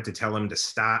I tried to tell him to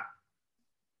stop.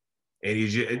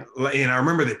 And I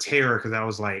remember the terror because I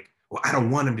was like, well, I don't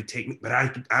want him to take me, but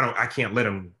I can't let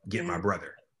him get my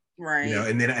brother. Right. You know,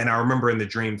 and I remember in the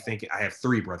dream thinking, I have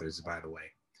 3 brothers, by the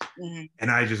way. Mm-hmm.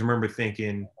 And I just remember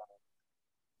thinking,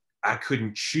 I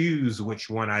couldn't choose which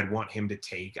one I'd want him to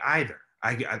take either.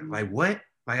 Like, what?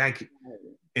 Like,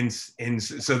 and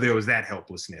so there was that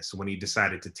helplessness when he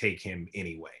decided to take him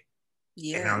anyway.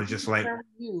 Yeah. And I was just like,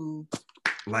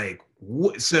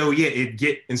 what? So yeah,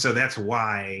 and so that's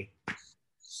why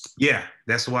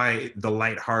the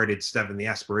lighthearted stuff and the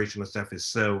aspirational stuff is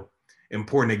so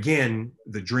important. Again,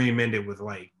 the dream ended with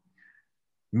like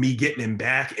me getting him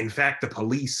back. In fact, the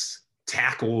police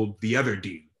tackled the other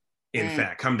dude. In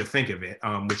fact, come to think of it,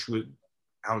 which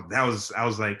I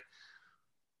was like,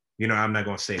 you know, I'm not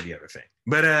going to say the other thing,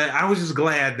 but I was just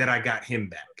glad that I got him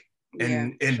back.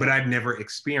 But I'd never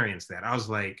experienced that. I was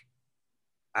like,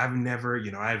 I've never,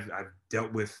 you know, I've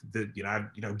dealt with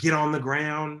get on the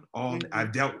ground.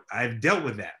 I've dealt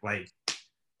with that. Like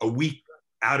a week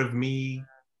out of me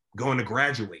going to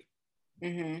graduate,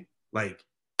 like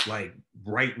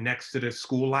right next to the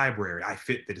school library, I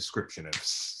fit the description of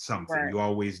something. Right. You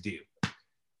always do.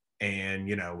 And,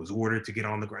 you know, was ordered to get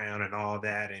on the ground and all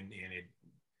that. And it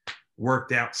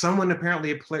worked out. Someone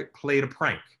apparently played a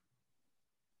prank.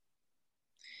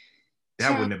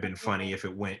 That wouldn't have been funny if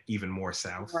it went even more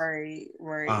south. Right.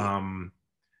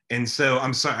 And so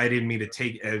I'm sorry, I didn't mean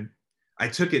to I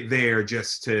took it there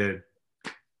just to.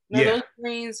 No, those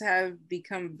dreams have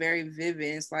become very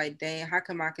vivid. It's like, dang, how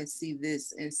come I can see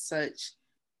this in such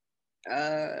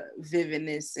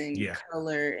vividness and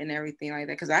color and everything like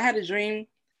that? Because I had a dream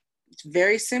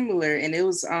very similar, and it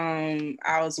was I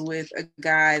was with a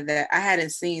guy that I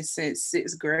hadn't seen since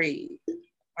 6th grade.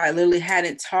 I literally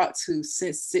hadn't talked to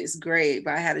since 6th grade,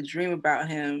 but I had a dream about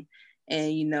him.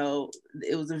 And, you know,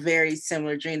 it was a very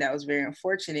similar dream that was very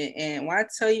unfortunate. And when I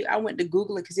tell you, I went to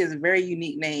Google it because he has a very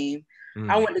unique name.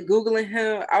 I went to Googling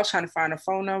him. I was trying to find a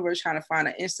phone number, trying to find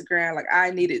an Instagram. Like, I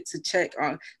needed to check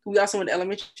on. We also went to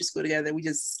elementary school together.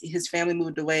 His family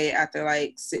moved away after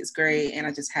like 6th grade, and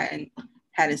I just hadn't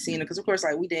seen him because, of course,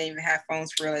 like we didn't even have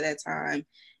phones for real at that time.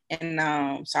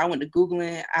 And so I went to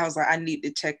Googling. I was like, I need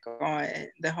to check on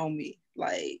the homie.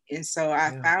 Like, and so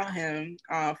I found him,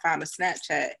 found a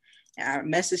Snapchat. And I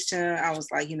messaged him. I was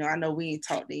like, you know, I know we ain't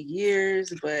talked in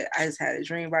years, but I just had a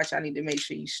dream about you. I need to make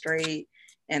sure you straight.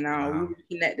 And we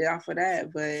connected off of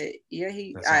that. But yeah,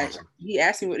 he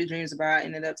asked me what the dream's about. I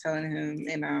ended up telling him.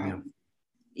 And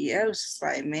it was just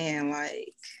like, man,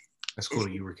 like. That's cool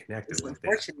that you were connected with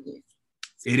that.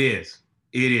 It is.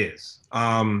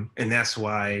 And that's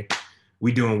why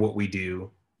we doing what we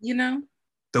do. You know?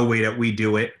 The way that we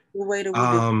do it. The way that we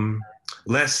do it.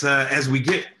 Let's, as we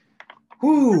get,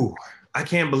 I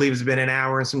can't believe it's been an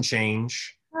hour and some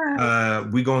change.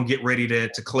 We're gonna get ready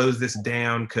to close this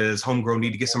down because homegirl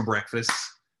need to get some breakfast.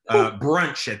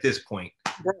 Brunch at this point.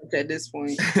 Brunch at this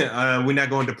point. We're not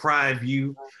going to deprive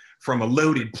you from a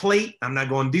loaded plate. I'm not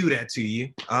going to do that to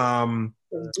you.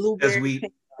 Blueberry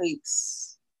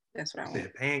pancakes. That's what I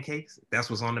want. Pancakes? That's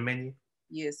what's on the menu?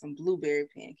 Yeah, some blueberry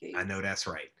pancakes. I know that's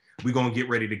right. We're going to get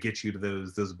ready to get you to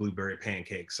those blueberry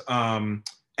pancakes.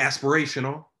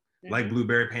 Aspirational, like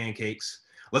blueberry pancakes.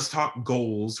 Let's talk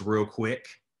goals real quick.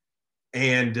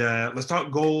 And let's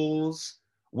talk goals,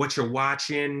 what you're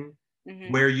watching,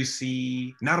 where you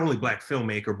see not only Black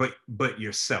filmmaker, but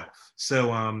yourself.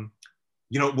 So,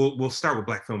 we'll start with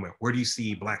Black filmmaker. Where do you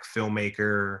see Black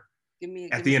filmmaker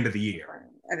at the end of the year?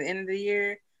 At the end of the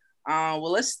year?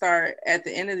 Well, let's start at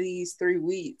the end of these 3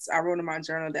 weeks. I wrote in my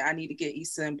journal that I need to get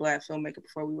Issa and Black filmmaker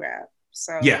before we wrap.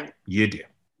 So yeah, you do.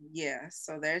 Yeah,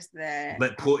 so there's that.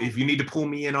 If you need to pull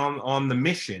me in on the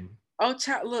mission. Oh,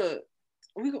 look.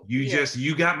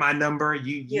 You got my number.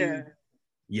 Yeah.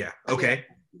 Okay.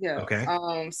 Yeah.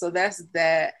 Okay. So that's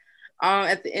that.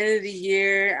 At the end of the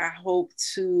year, I hope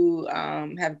to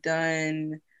have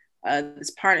done this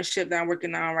partnership that I'm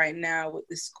working on right now with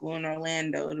the school in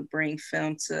Orlando to bring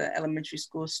film to elementary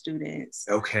school students.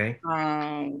 Okay.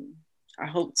 I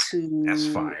hope to. That's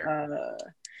fire.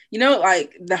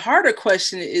 Like the harder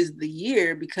question is the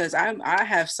year, because I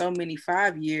have so many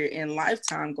 5-year and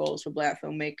lifetime goals for Black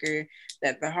filmmaker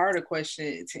that the harder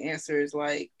question to answer is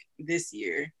like this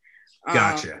year.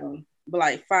 Gotcha. But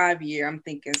like 5-year, I'm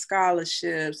thinking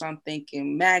scholarships, I'm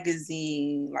thinking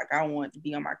magazine, like I want to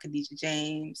be on my Khadijah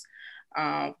James.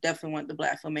 Definitely want the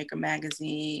Black Filmmaker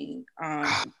magazine,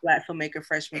 Black Filmmaker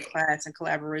freshman class in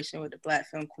collaboration with the Black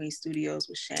Film Queen Studios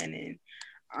with Shannon.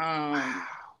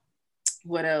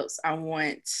 What else? I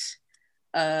want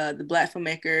the Black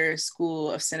Filmmaker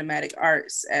School of Cinematic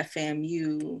Arts at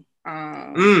FAMU.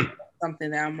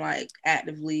 Something that I'm like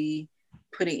actively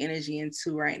putting energy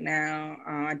into right now.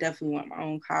 I definitely want my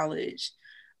own college.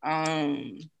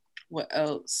 What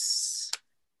else?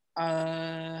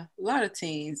 A lot of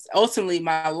things. Ultimately,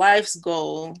 my life's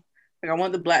goal, like I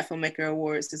want the Black Filmmaker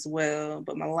Awards as well,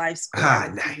 but my life's goal,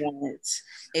 I want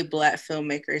a Black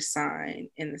filmmaker sign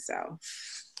in the South.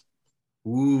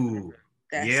 Ooh,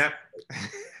 that's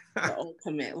the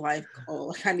ultimate life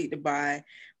goal. I need to buy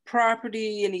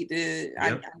property. I need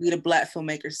a Black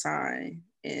filmmaker sign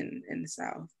in the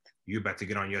South. You're about to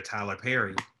get on your Tyler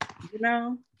Perry.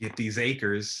 Get these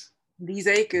acres.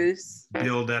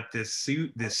 Build up this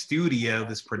studio,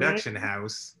 this production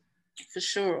house. For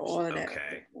sure, all of that.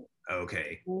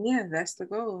 Okay. Yeah, that's the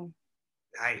goal.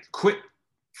 Quick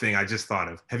thing I just thought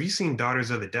of. Have you seen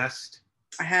Daughters of the Dust?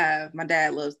 I have. My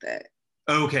dad loves that.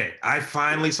 Okay, I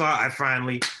finally saw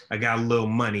it. I got a little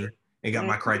money and got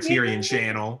my Criterion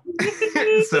channel.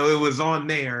 So it was on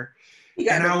there.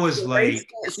 And I was like,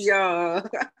 y'all.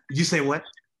 You say what?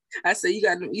 I said you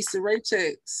got them Issa Rae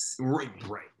checks. Right.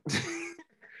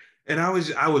 And I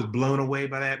was blown away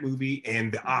by that movie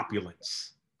and the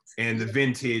opulence and the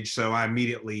vintage. So I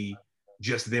immediately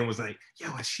just then was like,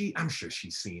 I'm sure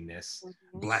she's seen this.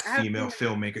 Black female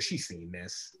filmmaker, she's seen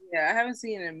this. Yeah, I haven't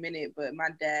seen it in a minute, but my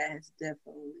dad has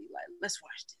definitely like, let's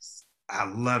watch this. I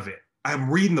love it.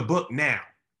 I'm reading the book now.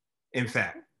 In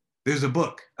fact, there's a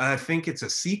book. I think it's a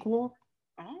sequel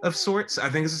of sorts. I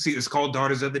think it's called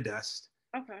Daughters of the Dust.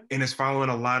 Okay. And it's following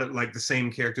a lot of like the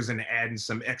same characters and adding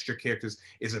some extra characters.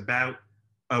 Is about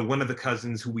one of the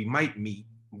cousins who we might meet.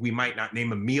 We might not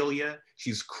name Amelia.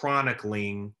 She's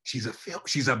chronicling. She's a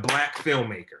Black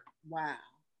filmmaker. Wow.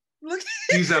 Look.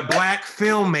 She's a Black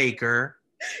filmmaker.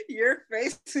 Your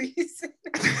face when you said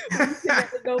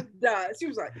that. She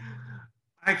was like,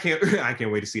 I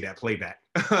can't wait to see that playback.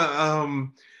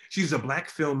 She's a Black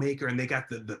filmmaker, and they got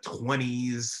the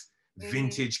 20s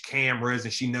vintage cameras,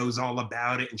 and she knows all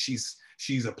about it, and she's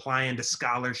applying to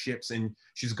scholarships, and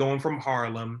she's going from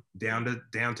Harlem down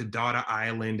to Daughter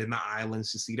Island and the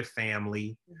islands to see the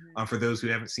family. For those who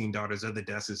haven't seen Daughters of the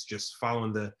Dust, it's just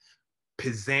following the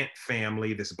Pizant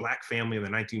family, this Black family in the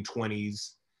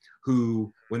 1920s,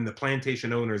 who, when the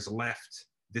plantation owners left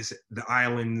the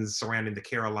islands surrounding the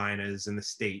Carolinas and the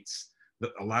States,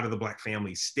 a lot of the Black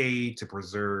families stayed to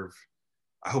preserve,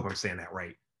 I hope I'm saying that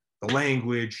right, the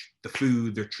language, the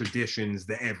food, the traditions,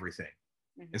 the everything.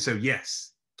 And so,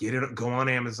 yes, go on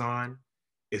Amazon.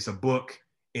 It's a book,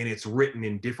 and it's written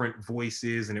in different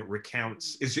voices, and it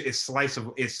recounts, it's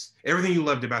everything you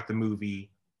loved about the movie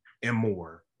and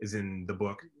more is in the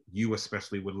book. You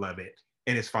especially would love it.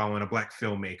 And it's following a Black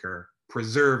filmmaker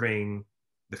preserving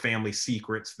the family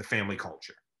secrets, the family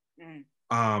culture.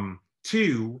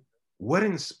 2, what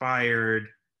inspired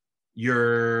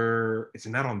it's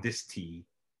not on this tee,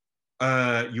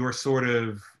 your sort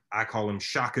of, I call him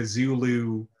Shaka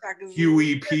Zulu, Shaka Zulu.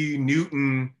 Huey P.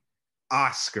 Newton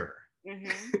Oscar.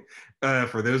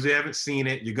 For those who haven't seen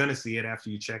it, you're gonna see it after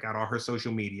you check out all her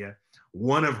social media.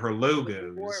 One of her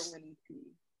logos. Award-winning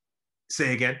tee.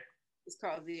 Say again. It's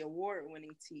called the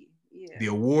award-winning tee. Yeah. The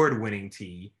award-winning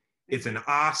tee. It's an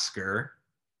Oscar,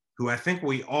 who I think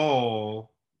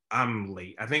I'm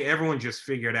late. I think everyone just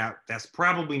figured out that's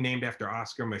probably named after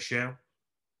Oscar Michelle.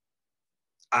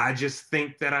 I just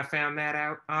think that I found that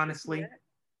out, honestly.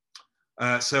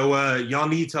 So y'all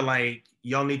need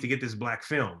to get this black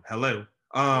film. Hello.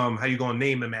 How you gonna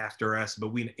name him after us?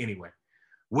 But anyway.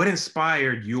 What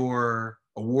inspired your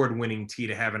award-winning tee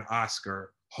to have an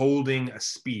Oscar holding a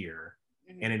spear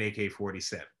and an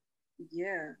AK-47?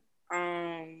 Yeah.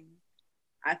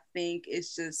 I think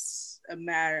it's just a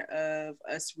matter of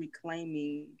us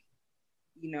reclaiming,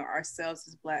 ourselves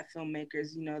as Black filmmakers.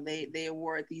 They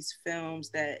award these films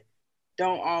that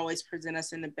don't always present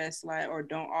us in the best light or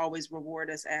don't always reward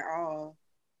us at all.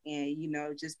 And,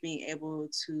 just being able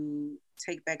to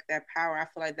take back that power. I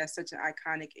feel like that's such an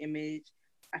iconic image.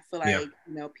 I feel like,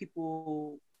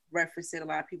 people reference it a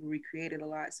lot, people recreate it a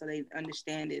lot, so they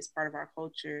understand it's part of our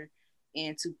culture.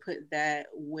 And to put that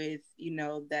with,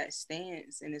 that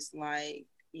stance, and it's like,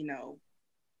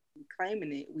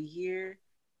 claiming it. We here,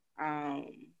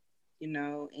 and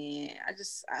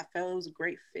I felt it was a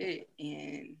great fit.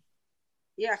 And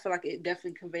yeah, I feel like it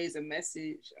definitely conveys a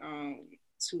message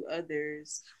to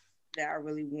others that I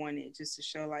really wanted, just to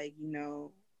show, like,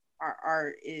 our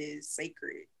art is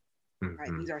sacred.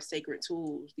 Like, these are sacred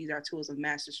tools. These are tools of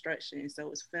mass destruction. And so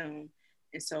is film.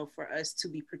 And so for us to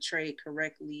be portrayed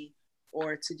correctly,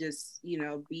 or to just,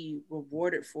 be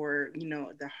rewarded for,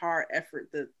 the hard effort,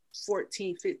 the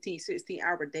 14, 15,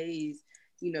 16-hour days,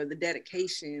 the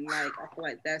dedication, like, I feel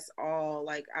like that's all,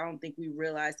 like, I don't think we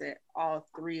realized that all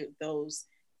three of those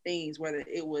things, whether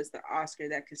it was the Oscar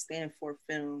that could stand for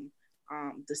film,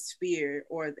 the spear,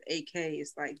 or the AK,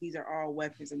 it's like these are all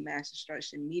weapons of mass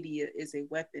destruction. Media is a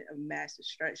weapon of mass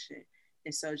destruction.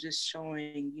 And so just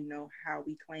showing, how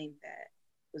we claim that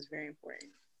was very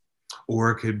important.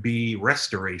 Or it could be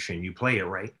restoration. You play it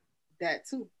right. That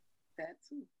too.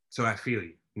 So I feel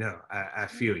you. No, I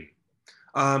feel you.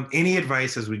 Any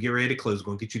advice as we get ready to close? We're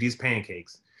going to get you these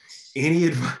pancakes. Any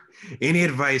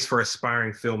advice for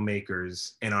aspiring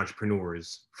filmmakers and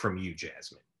entrepreneurs from you,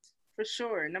 Jasmine? For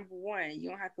sure. Number one, you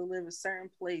don't have to live a certain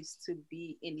place to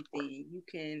be anything. You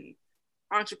can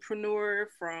entrepreneur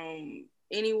from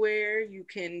anywhere. You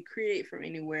can create from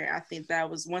anywhere. I think that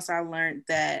was, once I learned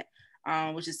that,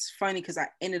 which is funny because I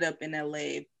ended up in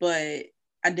LA, but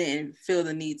I didn't feel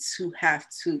the need to have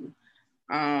to.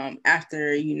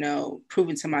 After,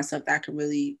 proving to myself that I could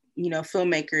really,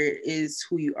 filmmaker is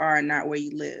who you are, not where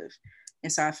you live.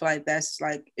 And so I feel like that's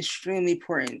like extremely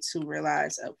important to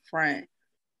realize up front.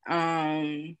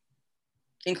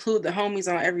 Include the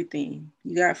homies on everything.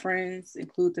 You got friends,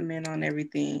 include them in on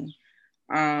everything.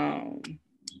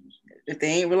 If they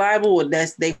ain't reliable, well,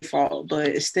 that's their fault, but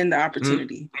extend the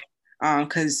opportunity.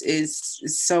 Because it's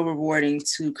so rewarding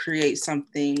to create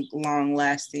something long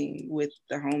lasting with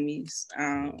the homies.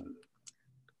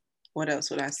 What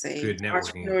else would I say? Good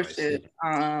networking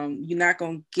Entrepreneurship. You're not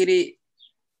gonna get it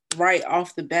right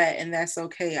off the bat, and that's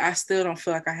okay. I still don't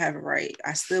feel like I have it right.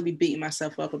 I still be beating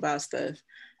myself up about stuff,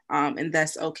 and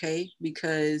that's okay,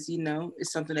 because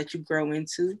it's something that you grow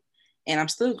into, and I'm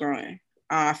still growing.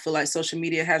 I feel like social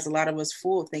media has a lot of us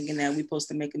fooled thinking that we're supposed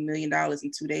to make $1 million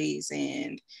in 2 days,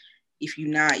 and if you're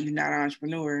not an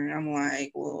entrepreneur. And I'm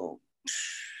like, well,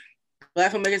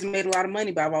 Black filmmakers made a lot of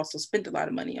money, but I've also spent a lot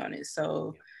of money on it.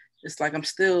 So it's like I'm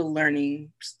still learning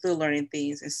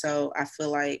things. And so I feel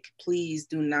like, please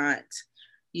do not,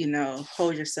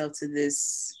 hold yourself to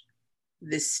this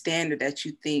standard that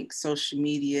you think social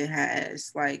media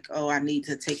has. Like, oh, I need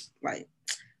to take, like,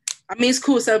 I mean, it's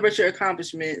cool to celebrate your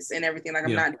accomplishments and everything. Like,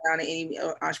 I'm not down to any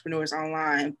entrepreneurs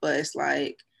online, but it's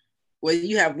like, whether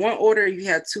you have one order, you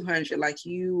have 200, like,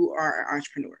 you are an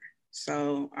entrepreneur.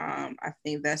 So I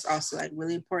think that's also, like,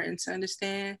 really important to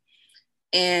understand.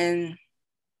 And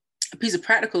a piece of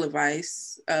practical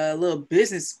advice, a little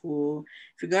business school.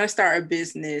 If you're going to start a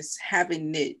business, have a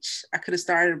niche. I could have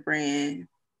started a brand,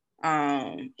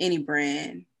 any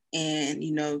brand,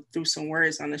 and, threw some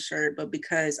words on the shirt, but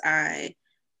because I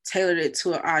tailored it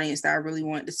to an audience that I really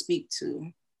wanted to speak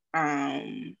to,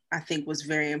 I think was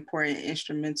very important,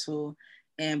 instrumental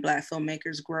in Black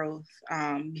filmmakers' growth.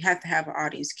 You have to have an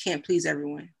audience. You can't please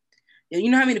everyone. You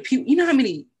know how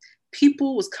many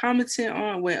people was commenting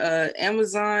on when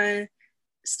Amazon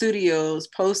Studios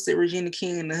posted Regina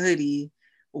King in the hoodie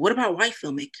what about white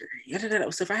filmmaker?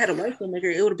 So if I had a white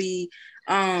filmmaker, it would be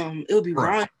wrong,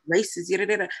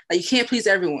 racist. Like you can't please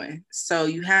everyone. So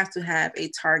you have to have a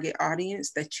target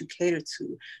audience that you cater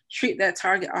to. Treat that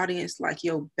target audience like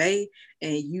your bae,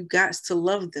 and you got to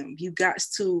love them. You got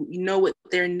to know what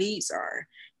their needs are.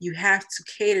 You have to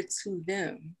cater to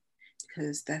them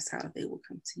because that's how they will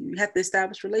come to you. You have to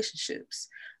establish relationships.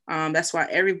 That's why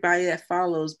everybody that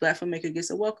follows Black Filmmaker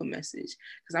gets a welcome message,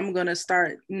 because I'm going to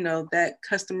start, that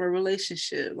customer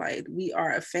relationship. Like, we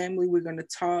are a family, we're going to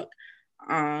talk.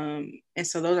 And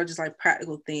so those are just like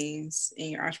practical things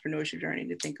in your entrepreneurship journey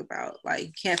to think about. Like,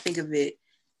 you can't think of it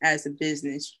as a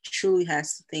business. You truly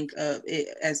has to think of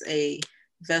it as a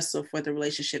vessel for the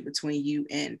relationship between you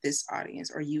and this audience,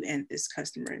 or you and this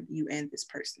customer, you and this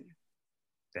person.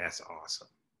 That's awesome.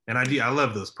 And I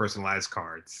love those personalized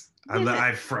cards.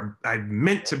 I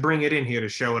meant to bring it in here to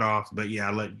show it off, but yeah,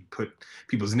 I let you put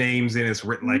people's names in. It's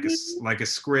written like a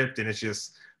script, and it's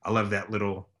just, I love that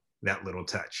little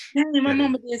touch. Dang, my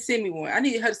mama didn't send me one. I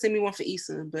needed her to send me one for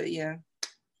Easter, but yeah.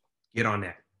 Get on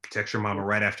that. Text your mama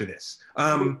right after this.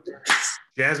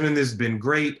 Jasmine, this has been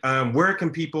great. Where can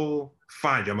people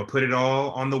find you? I'm gonna put it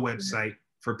all on the website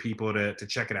for people to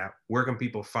check it out. Where can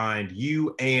people find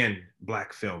you and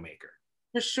Black Filmmaker?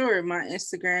 For sure. My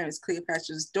Instagram is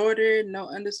Cleopatra's Daughter, no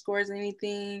underscores or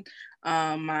anything.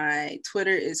 My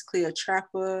Twitter is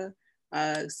Cleotrappa,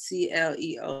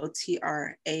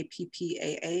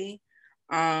 CleoTrappa.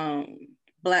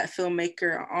 Black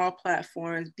Filmmaker on all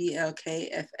platforms,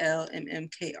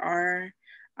 BLKFLMMKR.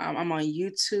 I'm on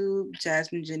YouTube,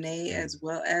 Jasmine Janae, as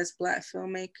well as Black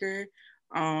Filmmaker.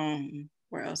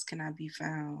 Where else can I be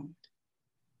found?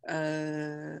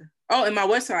 And my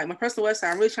website, my personal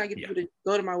website. I'm really trying to get people to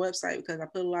go to my website because I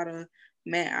put a lot of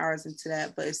man hours into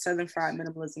that, but it's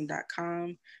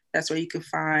southernfriedminimalism.com. That's where you can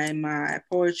find my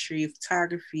poetry,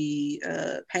 photography,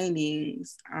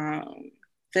 paintings,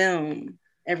 film,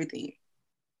 everything.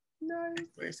 Nice.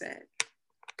 Where it's at.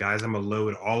 Guys, I'm gonna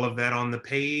load all of that on the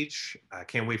page. I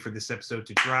can't wait for this episode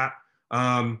to drop.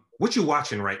 What you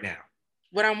watching right now?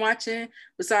 What I'm watching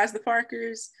besides the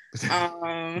Parkers?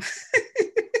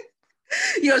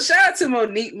 Yo, shout out to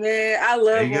Monique, man. I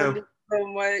love Monique so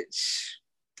much.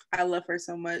 I love her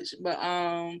so much. But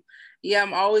yeah,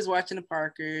 I'm always watching the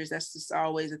Parkers. That's just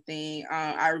always a thing.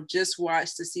 I just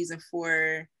watched the season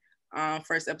 4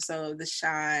 first episode of The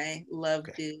Chi.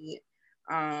 Loved it.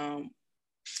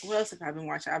 What else have I been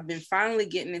watching? I've been finally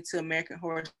getting into American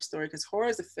Horror Story, because horror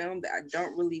is a film that I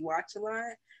don't really watch a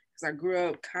lot because I grew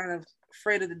up kind of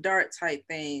afraid of the dark type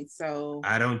thing. So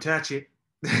I don't touch it.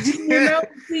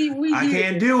 I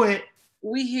can't do it.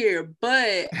 We here,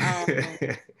 but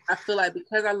I feel like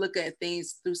because I look at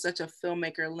things through such a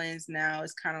filmmaker lens now,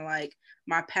 it's kind of like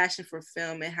my passion for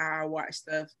film and how I watch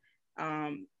stuff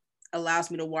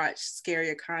allows me to watch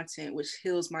scarier content, which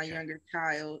heals my younger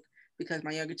child, because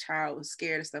my younger child was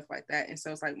scared of stuff like that. And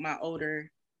so it's like my older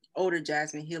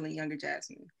Jasmine healing younger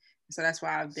Jasmine. And so that's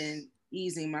why I've been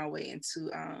easing my way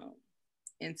into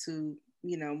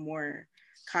more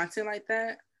content like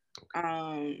that.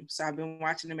 So I've been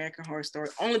watching American Horror Story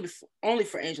only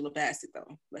for Angela Bassett,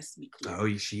 though. Let's be clear.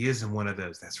 Oh, she is in one of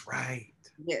those. That's right.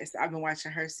 Yes, I've been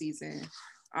watching her season.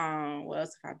 What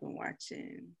else have I been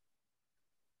watching?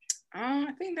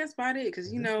 I think that's about it, because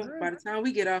by the time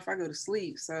we get off, I go to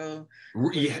sleep. So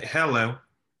yeah, hello.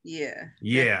 Yeah.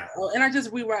 Oh, and I just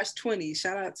rewatched 20.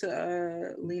 Shout out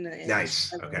to Lena. And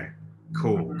nice. Okay.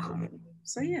 Cool.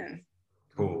 So yeah.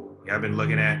 Cool. Yeah, I've been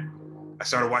looking at. I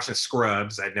started watching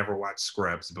Scrubs. I'd never watched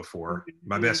Scrubs before.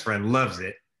 My best friend loves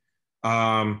it.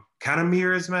 Kind of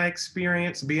mirrors my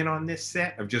experience being on this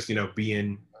set of just,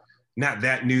 being not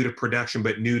that new to production,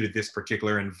 but new to this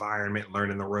particular environment,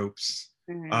 learning the ropes.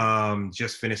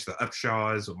 Just finished the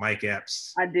Upshaws with Mike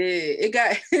Epps. I did. It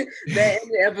got that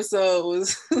episode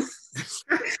was it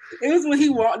was when he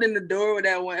walked in the door with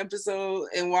that one episode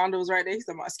and Wanda was right there. He's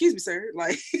like, "Excuse me, sir."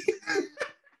 Like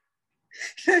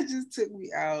that just took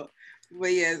me out.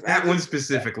 But yes, that one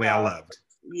specifically I loved.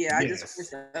 Yeah, I just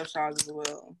finished Upshaws as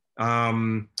well.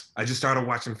 I just started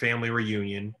watching Family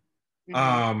Reunion.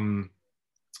 I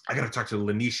gotta talk to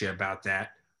Lanisha about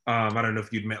that. I don't know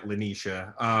if you'd met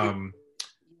Lanisha.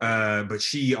 But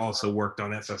she also worked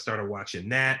on that, so I started watching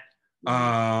that. So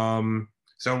I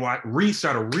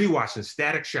started rewatching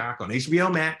Static Shock on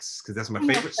HBO Max, because that's my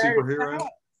favorite superhero.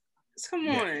 Come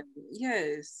on,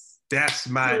 yes. That's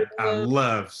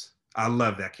I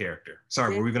love that character.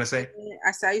 Sorry, what were we gonna say?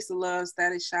 I used to love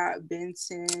Static Shock,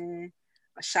 Benson,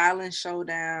 Shaolin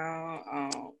Showdown.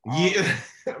 Yeah,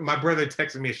 my brother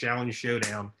texted me a Shaolin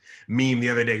Showdown meme the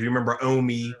other day. You remember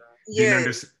Omi?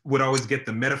 Would always get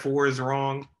the metaphors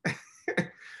wrong.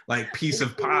 like piece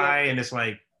of pie, and it's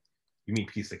like, you mean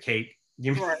piece of cake?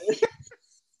 Right.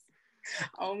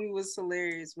 Omi was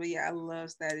hilarious, but yeah, I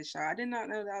love Static Shock. I did not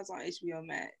know that was on HBO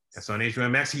Max. That's on HBO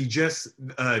Max. He just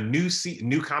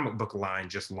new comic book line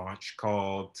just launched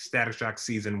called Static Shock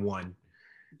Season 1.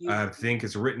 I think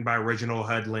it's written by Reginald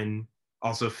Hudlin,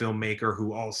 also a filmmaker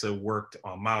who also worked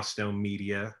on Milestone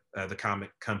Media, the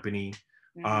comic company.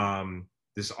 Mm-hmm.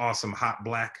 This awesome hot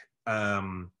black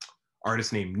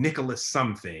artist named Nicholas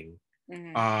something.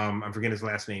 Mm-hmm. I'm forgetting his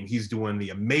last name. He's doing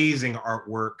the amazing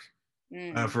artwork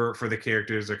for the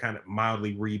characters. They're kind of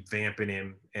mildly revamping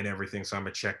him and everything, so I'm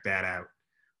gonna check that out.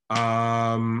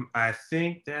 I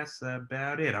think that's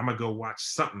about it. I'm gonna go watch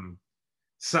something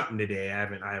today. I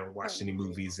haven't watched any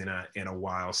movies in a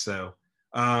while. So,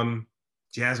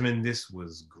 Jasmine, this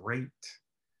was great.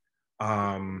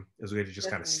 It was great to just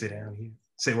kind of sit down here.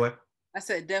 Say what? I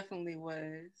said definitely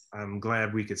was. I'm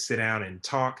glad we could sit down and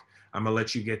talk. I'm gonna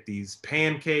let you get these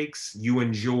pancakes. You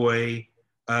enjoy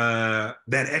that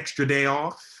extra day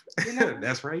off.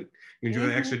 That's right. You enjoy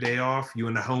the extra day off. You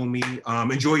and the homie.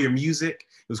 Enjoy your music.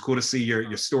 It was cool to see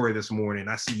your story this morning.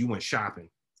 I see you went shopping.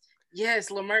 Yes,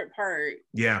 Lamert Park.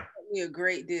 Yeah. Me a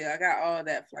great deal. I got all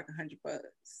that for like $100.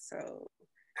 So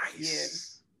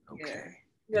nice. Yeah. Okay.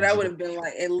 Yeah. But I would have been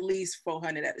like at least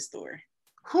 $400 at the store.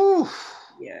 Whew.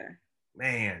 Yeah.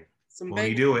 Man. Won't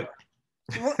he do it?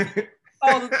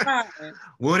 All the time.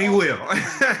 Won't he will.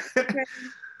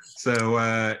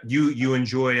 So you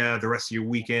enjoy the rest of your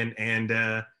weekend, and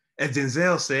as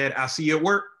Denzel said, I'll see you at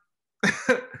work.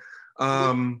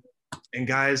 And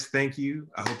guys, thank you.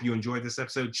 I hope you enjoyed this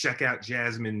episode. Check out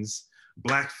Jasmine's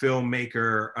Black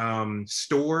Filmmaker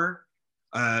store.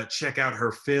 Check out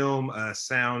her film,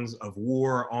 Sounds of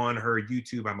War, on her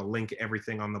YouTube. I'm gonna link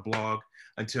everything on the blog.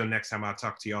 Until next time, I'll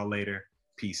talk to y'all later.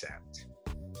 Peace out.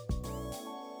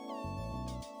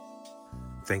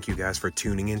 Thank you guys for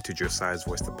tuning in to Josiah's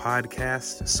Voice, the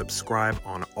podcast. Subscribe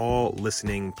on all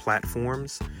listening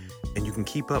platforms. And you can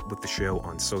keep up with the show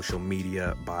on social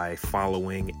media by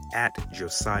following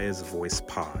 @Josiah's Voice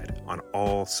Pod on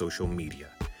all social media.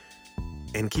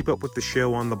 And keep up with the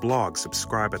show on the blog.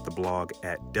 Subscribe at the blog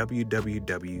at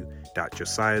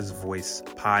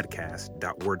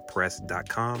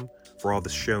www.josiahsvoicepodcast.wordpress.com for all the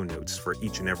show notes for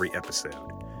each and every episode.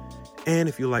 And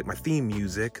if you like my theme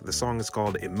music, the song is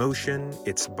called Emotion.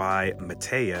 It's by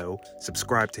Mateo.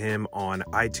 Subscribe to him on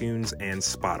iTunes and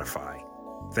Spotify.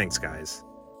 Thanks, guys.